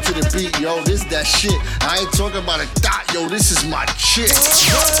moved to the beat, yo, this that shit. I ain't talking about a dot, yo, this is my chick.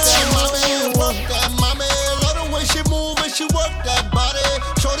 Work that mommy, love the way she move and she work that body.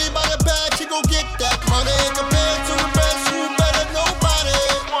 Shorty by the bag, she gon' get that money. Compared to the best, who better nobody.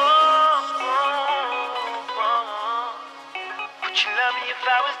 would you love me if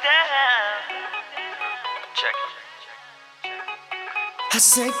I was down? Check it. I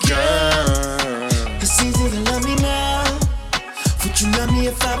said, girl, it's easy to love me now. Would you love me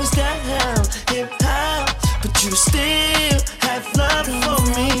if I was down and out? But you still have love for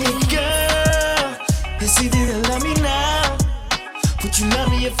me, girl. It's easy to love me now. Would you love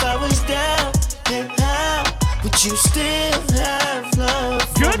me if I was down and out? But you still have love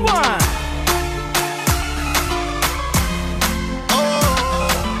for me. Good one.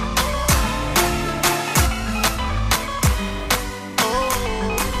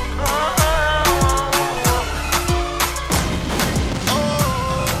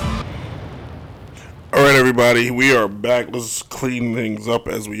 All right, everybody, we are back. Let's clean things up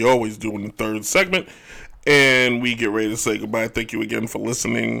as we always do in the third segment, and we get ready to say goodbye. Thank you again for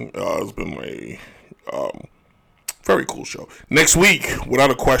listening. It's been a very cool show. Next week, without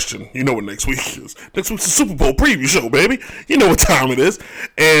a question, you know what next week is. Next week's the Super Bowl preview show, baby. You know what time it is.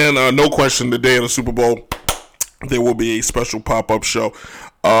 And no question, the day of the Super Bowl, there will be a special pop-up show.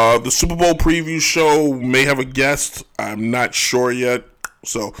 The Super Bowl preview show may have a guest. I'm not sure yet,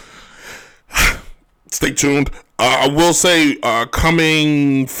 so stay tuned. I will say,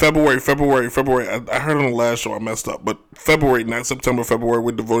 coming February. I heard on the last show I messed up, but February, not September, February.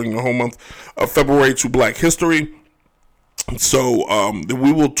 We're devoting the whole month of February to Black History. So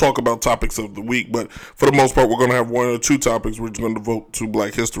we will talk about topics of the week, but for the most part, we're going to have one or two topics we're just going to devote to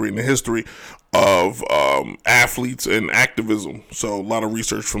Black history and the history of athletes and activism. So a lot of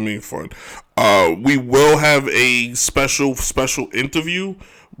research for me, fun. We will have a special interview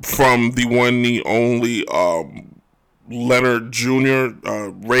from the one, the only Leonard Jr.,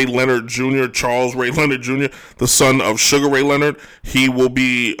 Ray Leonard Jr., Charles Ray Leonard Jr., the son of Sugar Ray Leonard. He will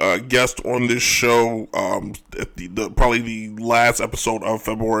be a guest on this show at probably the last episode of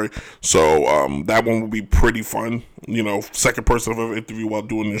February. So that one will be pretty fun. You know, second person I've ever interviewed while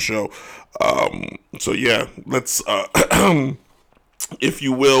doing this show. So yeah, let's, if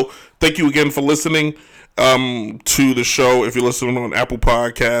you will, thank you again for listening to the show. If you're listening on Apple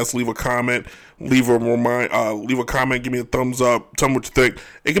Podcasts, leave a comment. Leave a comment, give me a thumbs up, tell me what you think.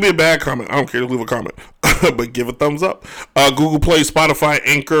 It can be a bad comment, I don't care, leave a comment, but give a thumbs up. Google Play, Spotify,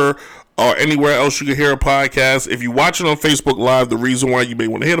 Anchor, or anywhere else you can hear a podcast. If you're watching on Facebook Live, the reason why you may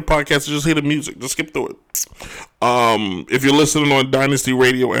want to hear the podcast is just hear the music, just skip through it. If you're listening on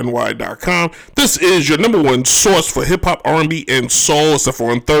DynastyRadioNY.com, this is your number one source for hip-hop, R&B, and soul, except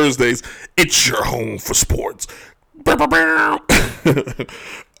for on Thursdays, it's your home for sports.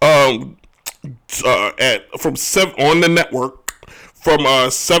 From 7 on the network from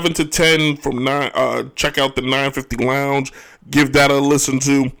 7 to 10 from 9. Check out the 950 Lounge. Give that a listen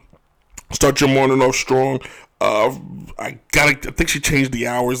to. Start your morning off strong. I think she changed the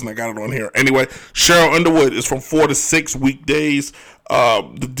hours and I got it on here. Anyway, Cheryl Underwood is from 4 to 6 weekdays.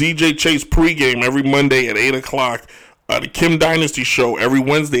 The DJ Chase pregame every Monday at 8 o'clock. The Kim Dynasty Show every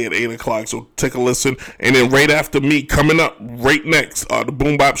Wednesday at 8 o'clock, so take a listen. And then right after me, coming up right next, the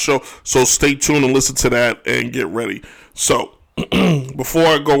Boom Bop Show. So stay tuned and listen to that and get ready. So before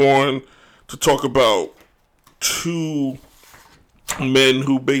I go on to talk about two men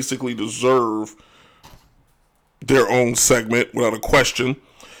who basically deserve their own segment without a question,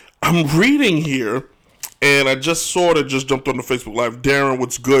 I'm reading here. And I just jumped on the Facebook Live. Darren,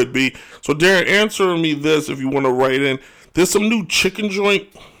 what's good, B? So, Darren, answer me this if you want to write in. There's some new chicken joint,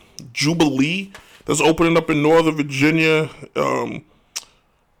 Jubilee, that's opening up in Northern Virginia. It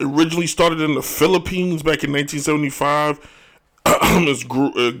originally started in the Philippines back in 1975.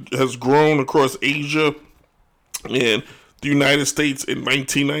 It has grown across Asia and the United States in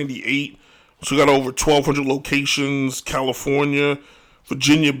 1998. So, we got over 1,200 locations, California,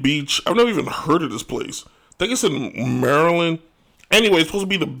 Virginia Beach. I've never even heard of this place. I think it's in Maryland. Anyway, it's supposed to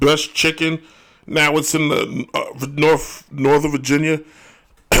be the best chicken. Now it's in the Northern Virginia.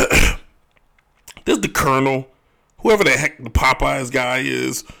 There's the Colonel, whoever the heck the Popeyes guy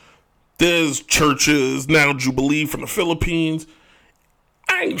is. There's Churches, now Jubilee from the Philippines.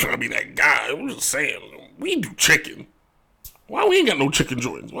 I ain't trying to be that guy. I'm just saying, we do chicken. Why we ain't got no chicken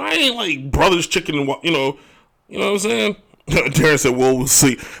joints? Why ain't like Brothers Chicken and what, you know what I'm saying? Darren said, well, we'll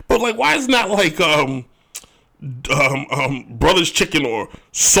see. But, like, why is it not, like, Brothers Chicken or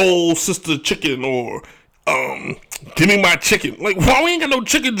Soul Sister Chicken or Give Me My Chicken? Like, why we ain't got no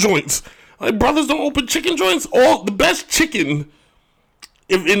chicken joints? Like, Brothers don't open chicken joints? All the best chicken,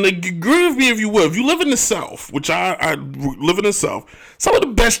 agree with me if you will, if you live in the South, which I live in the South, some of the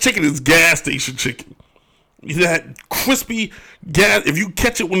best chicken is gas station chicken. That crispy gas, if you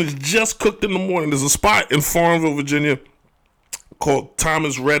catch it when it's just cooked in the morning, there's a spot in Farmville, Virginia, called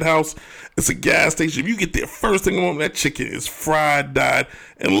Thomas Red House. It's a gas station. If you get there first thing in the morning, that chicken is fried, dyed,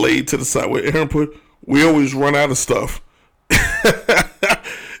 and laid to the side. Where Aaron put, we always run out of stuff.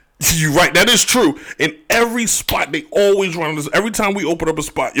 You're right, that is true. In every spot, they always run out of stuff. Every time we open up a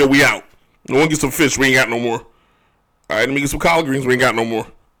spot, yo, we out. No one get some fish, we ain't got no more. All right, let me get some collard greens, we ain't got no more.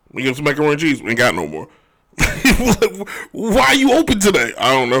 Let me get some macaroni and cheese, we ain't got no more. Why are you open today?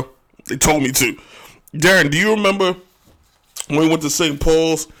 I don't know. They told me to. Darren, do you remember when we went to St.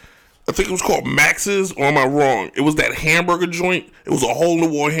 Paul's? I think it was called Max's, or am I wrong? It was that hamburger joint. It was a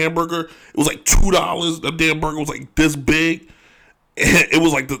hole-in-the-wall hamburger. It was like $2. That damn burger was like this big. It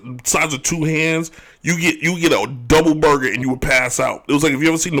was like the size of two hands. You get a double burger and you would pass out. It was like, if you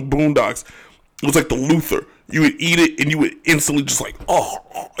ever seen the Boondocks, it was like the Luther. You would eat it and you would instantly just like,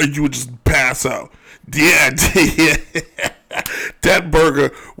 and you would just pass out. Yeah. That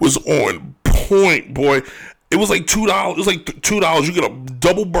burger was on point, boy. It was like $2. It was like $2. You get a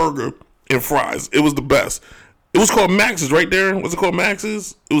double burger and fries. It was the best. It was called Max's, right there. Was it called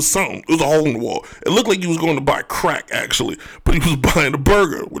Max's? It was something. It was a hole in the wall. It looked like he was going to buy crack, actually. But he was buying a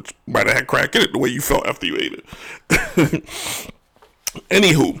burger, which might have had crack in it, the way you felt after you ate it.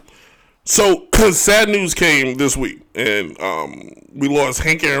 Anywho, so sad news came this week. And we lost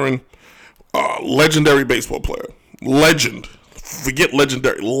Hank Aaron, legendary baseball player. Legend. Forget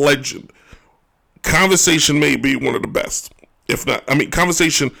legendary. Legend. Conversation may be one of the best. If not,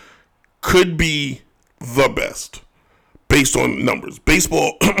 Conversation could be the best based on numbers.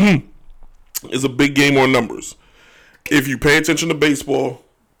 Baseball is a big game on numbers. If you pay attention to baseball,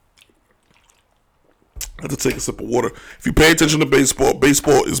 I have to take a sip of water. If you pay attention to baseball,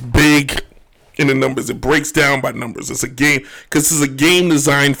 baseball is big in the numbers. It breaks down by numbers. It's a game, because this is a game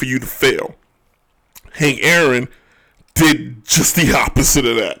designed for you to fail. Hank Aaron did just the opposite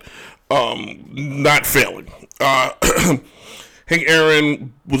of that. Not failing. Hank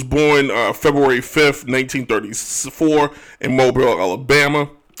Aaron was born February 5th, 1934 in Mobile, Alabama,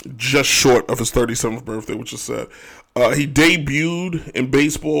 just short of his 37th birthday, which is sad. He debuted in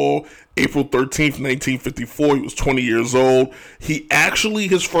baseball April 13th, 1954. He was 20 years old. He actually,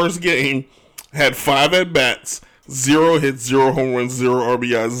 his first game, had 5 at-bats, 0 hits, 0 home runs, 0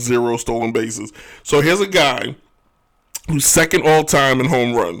 RBIs, 0 stolen bases. So here's a guy who's second all-time in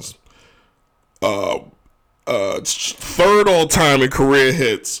home runs, third all-time in career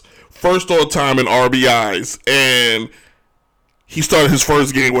hits, first all-time in RBIs, and he started his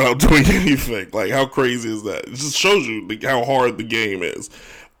first game without doing anything. Like, how crazy is that? It just shows you how hard the game is.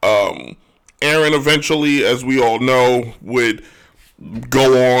 Aaron eventually, as we all know, would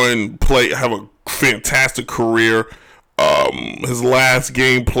go on, have a fantastic career. His last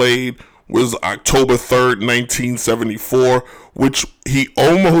game played was October 3rd, 1974, which he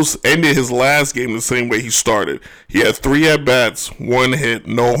almost ended his last game the same way he started. He had 3 at-bats, 1 hit,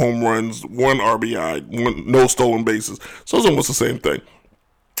 no home runs, 1 RBI, no stolen bases. So it's almost the same thing.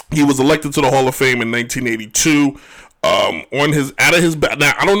 He was elected to the Hall of Fame in 1982. Now,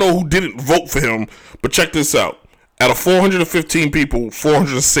 I don't know who didn't vote for him, but check this out. Out of 415 people,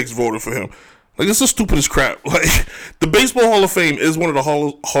 406 voted for him. Like, this is the stupidest crap. Like, the Baseball Hall of Fame is one of the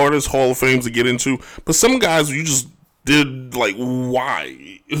hardest Hall of Fames to get into, but some guys you just did, like,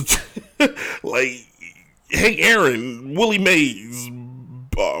 why? Like, Hank Aaron, Willie Mays,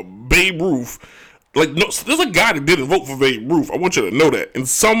 Babe Ruth. Like, no, there's a guy that didn't vote for Babe Ruth. I want you to know that. And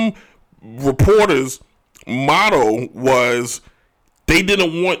some reporters' motto was they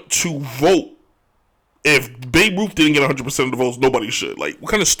didn't want to vote. If Babe Ruth didn't get 100% of the votes, nobody should. Like, what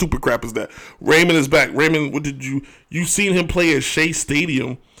kind of stupid crap is that? Raymond is back. Raymond, you seen him play at Shea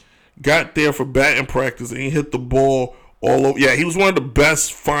Stadium, got there for batting practice, and he hit the ball all over. Yeah, he was one of the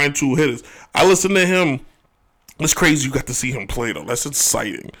best fine tool hitters. I listened to him. It's crazy you got to see him play, though. That's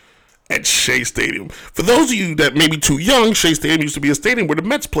exciting. At Shea Stadium. For those of you that may be too young, Shea Stadium used to be a stadium where the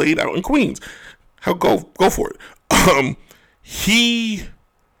Mets played out in Queens. Go for it. He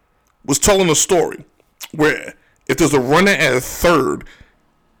was telling a story where if there's a runner at third,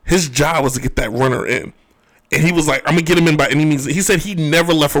 his job was to get that runner in. And he was like, I'm going to get him in by any means. He said he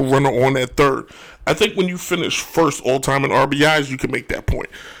never left a runner on at third. I think when you finish first all-time in RBIs, you can make that point.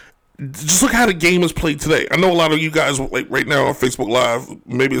 Just look how the game is played today. I know a lot of you guys, like right now on Facebook Live,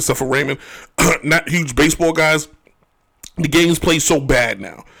 maybe except for Raymond, not huge baseball guys. The game's played so bad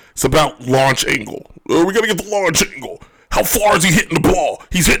now. It's about launch angle. We got to get the launch angle. How far is he hitting the ball?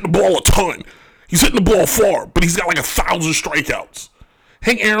 He's hitting the ball a ton. He's hitting the ball far, but he's got like 1,000 strikeouts.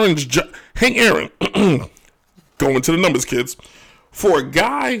 Hank Aaron, going to the numbers, kids. For a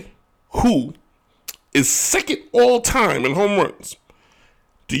guy who is second all time in home runs,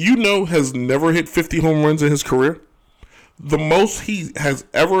 do you know has never hit 50 home runs in his career? The most he has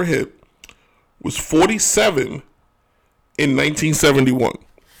ever hit was 47 in 1971.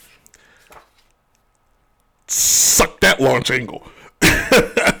 Suck that launch angle.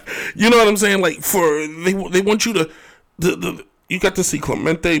 You know what I'm saying? Like, they want you to you got to see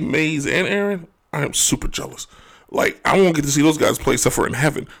Clemente, Mays, and Aaron. I am super jealous. Like, I won't get to see those guys play except for in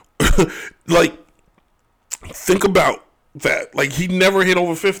heaven. Like, think about that. Like, he never hit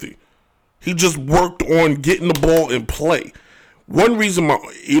over 50. He just worked on getting the ball in play. One reason,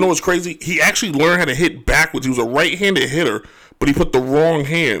 you know what's crazy? He actually learned how to hit backwards. He was a right-handed hitter, but he put the wrong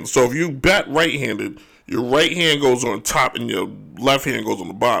hand. So if you bat right-handed, your right hand goes on top and your left hand goes on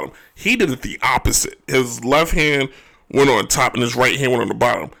the bottom. He did it the opposite. His left hand went on top and his right hand went on the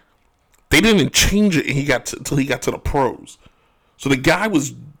bottom. They didn't change it until he got to the pros. So the guy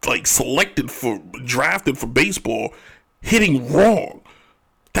was like drafted for baseball, hitting wrong.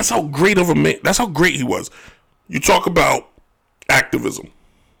 That's how great of a man. That's how great he was. You talk about activism.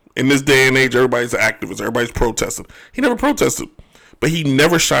 In this day and age, everybody's an activist. Everybody's protesting. He never protested. But he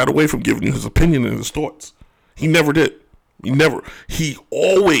never shied away from giving you his opinion and his thoughts. He never did. He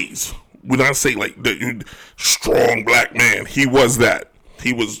always, when I say like the strong black man, he was that.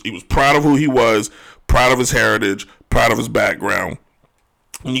 He was proud of who he was, proud of his heritage, proud of his background.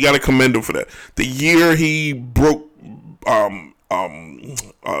 And you got to commend him for that. The year he broke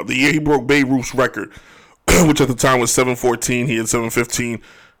Babe Ruth's record, which at the time was 714, he had 715.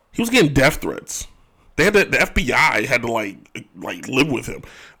 He was getting death threats. They had the FBI had to like live with him.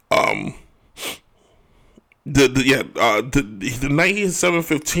 The night he hit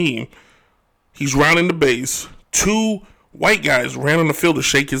 715, he's rounding the base. 2 White guys ran on the field to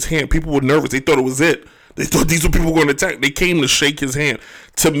shake his hand. People were nervous. They thought it was it. They thought these were people going to attack. They came to shake his hand.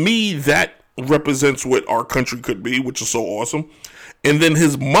 To me, that represents what our country could be, which is so awesome. And then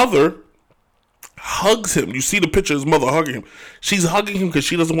his mother hugs him. You see the picture of his mother hugging him. She's hugging him because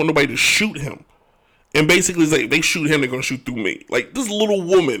she doesn't want nobody to shoot him. And basically, it's like, they shoot him, they're going to shoot through me. Like, this little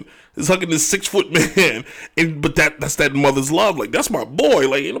woman is hugging this 6-foot man. But that's that mother's love. Like, that's my boy.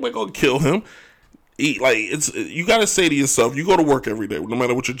 Like, ain't nobody going to kill him. You got to say to yourself, you go to work every day, no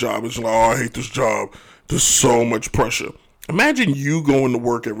matter what your job is. You're like, oh, I hate this job. There's so much pressure. Imagine you going to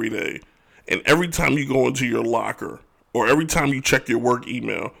work every day, and every time you go into your locker, or every time you check your work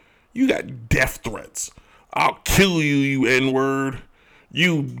email, you got death threats. I'll kill you, you N-word.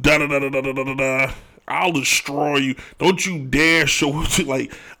 You da-da-da-da-da-da-da-da. I'll destroy you. Don't you dare show it.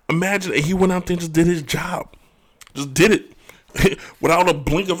 Like, imagine he went out there and just did his job. Just did it. Without a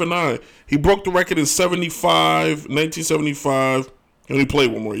blink of an eye. He broke the record in 1975. He only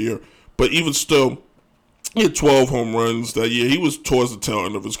played one more year. But even still, he had 12 home runs that year. He was towards the tail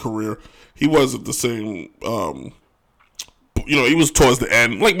end of his career. He wasn't the same, he was towards the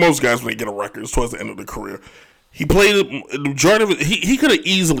end. Like most guys when they get a record, it's towards the end of their career. He played the majority of it. He could have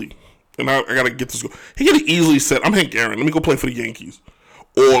easily, and I got to get this going. He could have easily said, I'm Hank Aaron. Let me go play for the Yankees.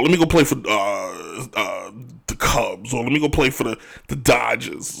 Or let me go play for the Cubs. Or let me go play for the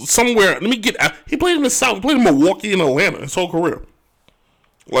Dodgers. Somewhere. He played in the South. He played in Milwaukee and Atlanta his whole career.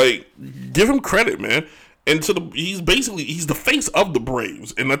 Like, give him credit, man. And he's the face of the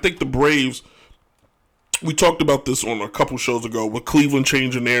Braves. And I think the Braves, we talked about this on a couple shows ago with Cleveland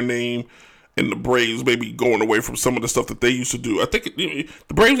changing their name and the Braves maybe going away from some of the stuff that they used to do. I think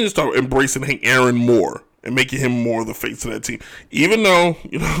the Braves need to start embracing Hank Aaron more and making him more the face of that team. Even though,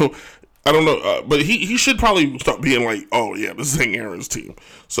 I don't know, but he should probably start being like, oh yeah, this is Hank Aaron's team.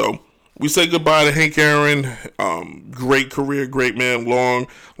 So we say goodbye to Hank Aaron. Great career, great man, long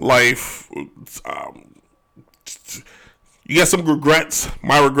life. You got some regrets.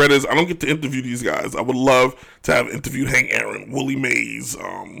 My regret is I don't get to interview these guys. I would love to have interviewed Hank Aaron, Willie Mays,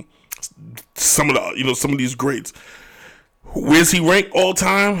 some of these greats. Where's he ranked all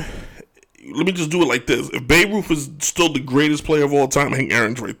time? Let me just do it like this. If Babe Ruth is still the greatest player of all time, Hank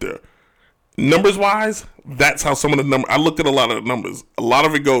Aaron's right there. Numbers wise, that's how some of the numbers. I looked at a lot of the numbers. A lot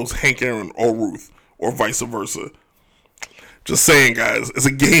of it goes Hank Aaron or Ruth or vice versa. Just saying, guys. It's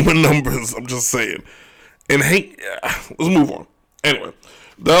a game of numbers. I'm just saying. And Hank, let's move on. Anyway,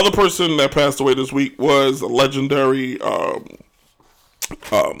 the other person that passed away this week was a legendary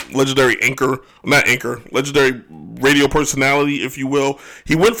legendary radio personality, if you will.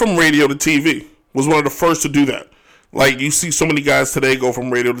 He went from radio to TV. Was one of the first to do that. Like, you see so many guys today go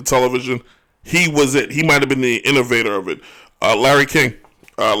from radio to television. He was it. He might have been the innovator of it. Larry King.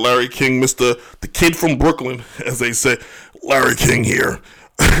 Larry King, the kid from Brooklyn, as they say. Larry King here.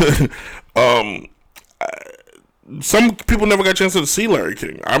 Some people never got a chance to see Larry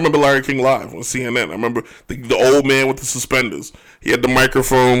King. I remember Larry King live on CNN. I remember the old man with the suspenders. He had the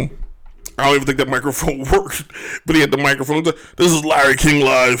microphone. I don't even think that microphone worked, but he had the microphone. This is Larry King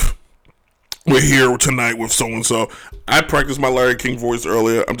live. We're here tonight with so-and-so. I practiced my Larry King voice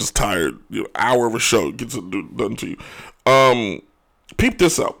earlier. I'm just tired. Hour of a show gets it done to you. Peep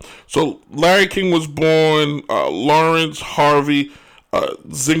this out. So Larry King was born Lawrence Harvey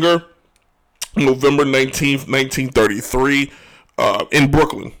Zinger, November 19th, 1933, in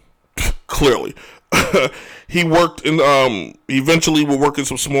Brooklyn, clearly. He worked eventually would work in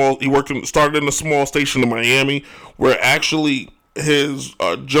started in a small station in Miami, where actually his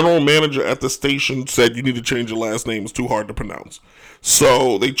general manager at the station said, you need to change your last name, it's too hard to pronounce.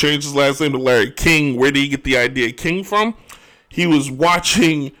 So they changed his last name to Larry King. Where did he get the idea King from? He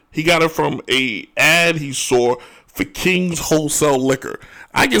got it from a ad he saw for King's Wholesale Liquor.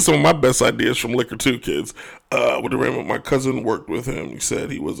 I get some of my best ideas from liquor too, kids. My cousin worked with him. He said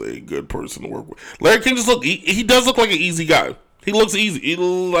he was a good person to work with. Larry King he does look like an easy guy. He looks easy.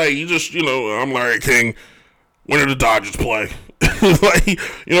 I'm Larry King. When did the Dodgers play? Like, you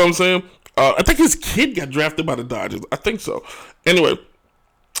know what I'm saying? I think his kid got drafted by the Dodgers. I think so. Anyway,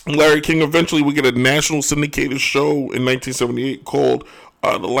 Larry King eventually would get a national syndicated show in 1978 called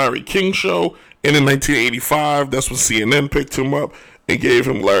The Larry King Show. And in 1985, that's when CNN picked him up and gave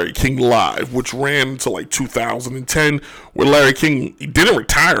him Larry King Live, which ran until like 2010, where Larry King, he didn't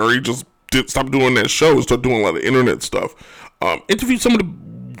retire, he just stop doing that show and start doing a lot of internet stuff. Interviewed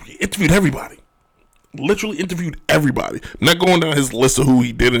everybody. Literally interviewed everybody. Not going down his list of who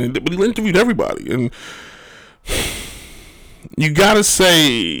he did, but he interviewed everybody. And you gotta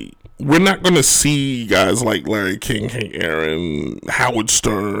say, we're not gonna see guys like Larry King, Hank Aaron, Howard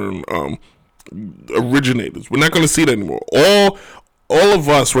Stern, originators. We're not going to see that anymore. All of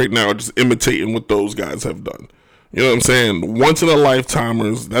us right now are just imitating what those guys have done. You know what I'm saying? Once in a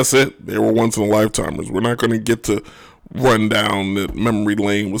lifetimers. That's it. They were once in a lifetimers. We're not going to get to run down the memory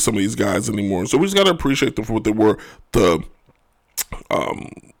lane with some of these guys anymore. So we just got to appreciate them for what they were. The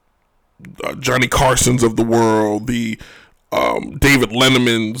Johnny Carsons of the world, the David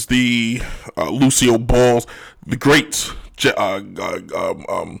Lettermans, the Lucille Balls, the greats,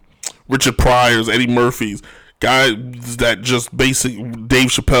 Richard Pryors, Eddie Murphys, guys that just basic Dave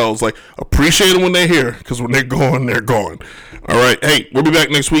Chappelle's, like, appreciate them when they're here, because when they're gone, they're gone. All right, hey, we'll be back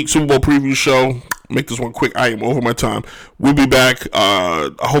next week, Super Bowl preview show. Make this one quick. I am over my time. We'll be back.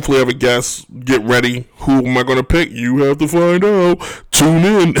 Hopefully have a guest. Get ready. Who am I going to pick? You have to find out. Tune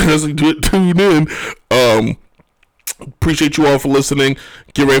in. Tune in. Appreciate you all for listening.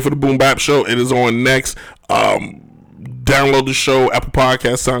 Get ready for the Boom Bap Show. It is on next. Download the show, Apple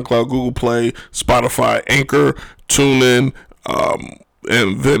Podcasts, SoundCloud, Google Play, Spotify, Anchor, TuneIn,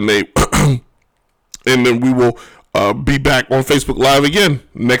 and then we will be back on Facebook Live again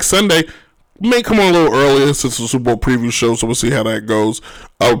next Sunday. May come on a little earlier since it's a Super Bowl preview show, so we'll see how that goes.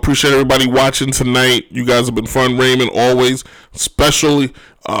 I appreciate everybody watching tonight. You guys have been fun, Raymond, always. Especially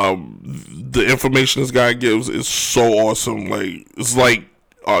the information this guy gives is so awesome. Like, it's like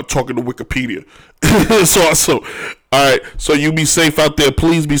talking to Wikipedia. It's awesome. All right, so you be safe out there.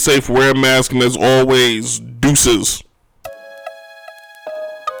 Please be safe. Wear a mask, and as always, deuces.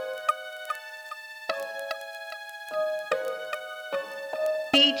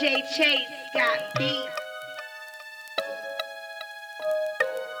 DJ Chase got beat.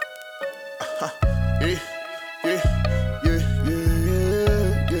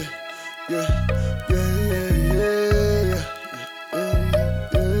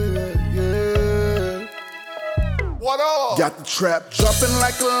 Got the trap jumping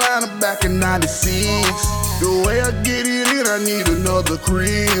like Atlanta back in 96. The way I get it in, I need another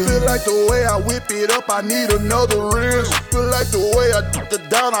crib. Feel like the way I whip it up, I need another wrist. Feel like the way I dip it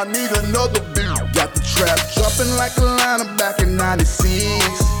down, I need another bill. Got the trap jumping like Atlanta back in 96.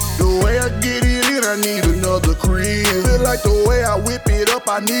 The way I get it in, I need another crib. Feel like the way I whip it up,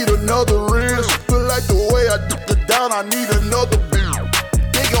 I need another wrist. Feel like the way I dip it down, I need another bill.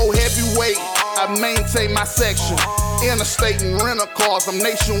 Big old heavyweight, I maintain my section. Interstate and rental cars, I'm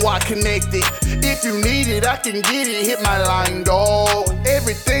nationwide connected. If you need it, I can get it, hit my line, dog.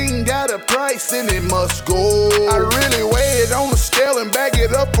 Everything got a price and it must go. I really weigh it on the scale and bag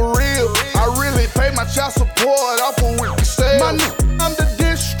it up for real. I really pay my child support off of weekly sales. I'm the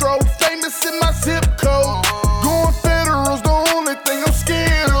distro, famous in my zip code. Going federal's the only thing I'm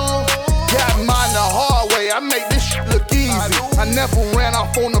scared of. Got mine the hard way, I make this shit look easy. I never ran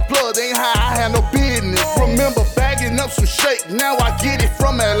off on the plug, ain't how I handle business. Remember bagging up some shake, now I get it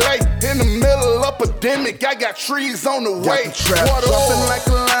from LA. In the middle of epidemic, I got trees on the way. Got the trap jumping like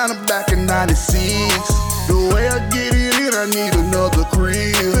Atlanta back in 96. The way I get it in, I need another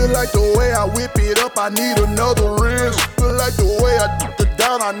crib. Feel like the way I whip it up, I need another wrist. Feel like the way I dip it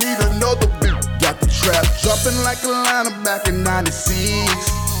down, I need another bill. Got the trap jumping like Atlanta back in 96.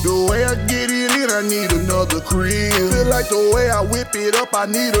 The way I get it in, I need another crib. Feel like the way I whip it up, I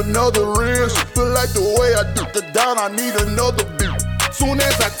need another wrist. Feel like the way I dip it down, I need another bill. Soon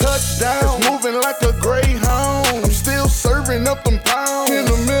as I touch down, moving like a greyhound. I'm still serving up them pounds in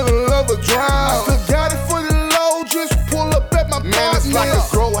the middle of a drive. I still got it for the low, just pull up at my man. It's like a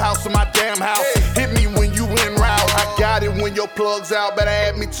grow house in my damn house. Hit me when you in route. I got it when your plug's out, better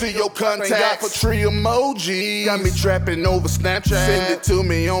add me to your contacts. Thank God for tree emoji. Got me trapping over Snapchat. Send it to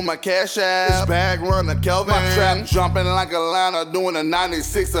me on my Cash App. This bag runner Kelvin. My trap jumping like Atlanta, doing a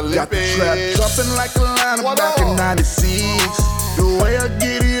 96 Olympics. Got the trap jumping like Atlanta back in 96. The way I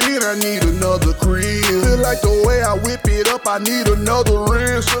get it in, I need another crib. Feel like the way I whip it up, I need another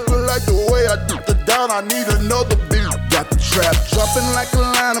wrist. Feel like the way I dip it down, I need another bill. Got the trap jumping like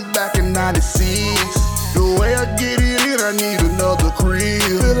Atlanta back in 96. The way I get it in, I need another crib.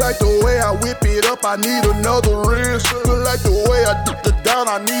 Feel like the way I whip it up, I need another wrist. Feel like the way I dip it down,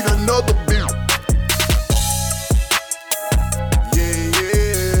 I need another bill.